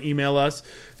 If you want to email us,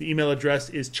 the email address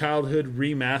is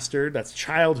childhoodremastered. That's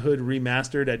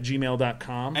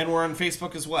childhoodremastered@gmail.com. and we're on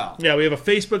Facebook as well. Yeah, we have a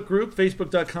Facebook group,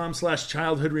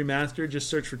 facebook.com/childhoodremastered. Just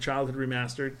search for Childhood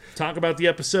Remastered. Talk about the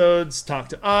episodes, talk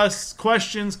to us,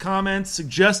 questions, comments,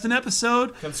 suggest an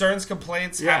episode. Concerns,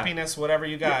 complaints, Yeah. happiness, whatever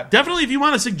you got. Definitely, if you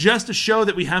want to suggest a show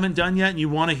that we haven't done yet and you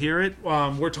want to hear it,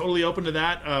 we're totally open to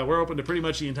that. We're open to pretty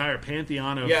much the entire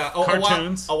pantheon of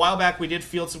cartoons. A while back, we did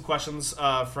field some questions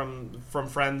from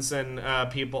friends and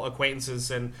people,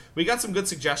 acquaintances, and we got some good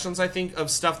suggestions, I think,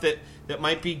 of stuff that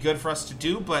might be good for us to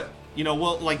do, but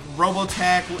we'll like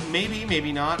Robotech,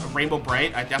 maybe not. Rainbow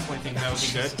Bright, I definitely think that would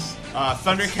be good.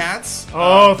 Thundercats.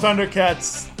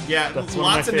 Thundercats. Yeah, That's one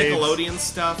lots of my faves. Nickelodeon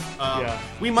stuff. Yeah.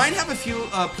 We might have a few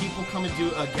people come and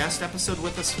do a guest episode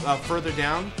with us further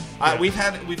down. Yeah. We've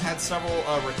had several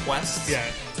requests Yeah.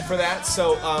 for that.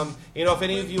 So if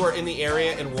any of you are in the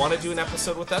area and want to do an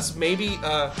episode with us, maybe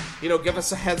give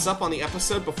us a heads up on the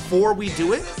episode before we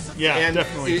do it. Yeah, and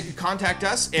definitely. Contact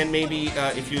us, and maybe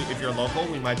if you're local,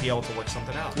 we might be able to work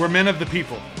something out. We're men of the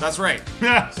people. That's right.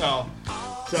 So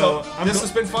this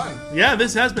has been fun. Yeah,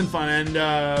 this has been fun. And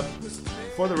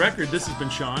for the record, this has been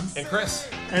Sean. And Chris.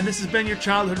 And this has been your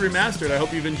Childhood Remastered. I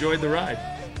hope you've enjoyed the ride.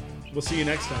 We'll see you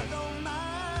next time.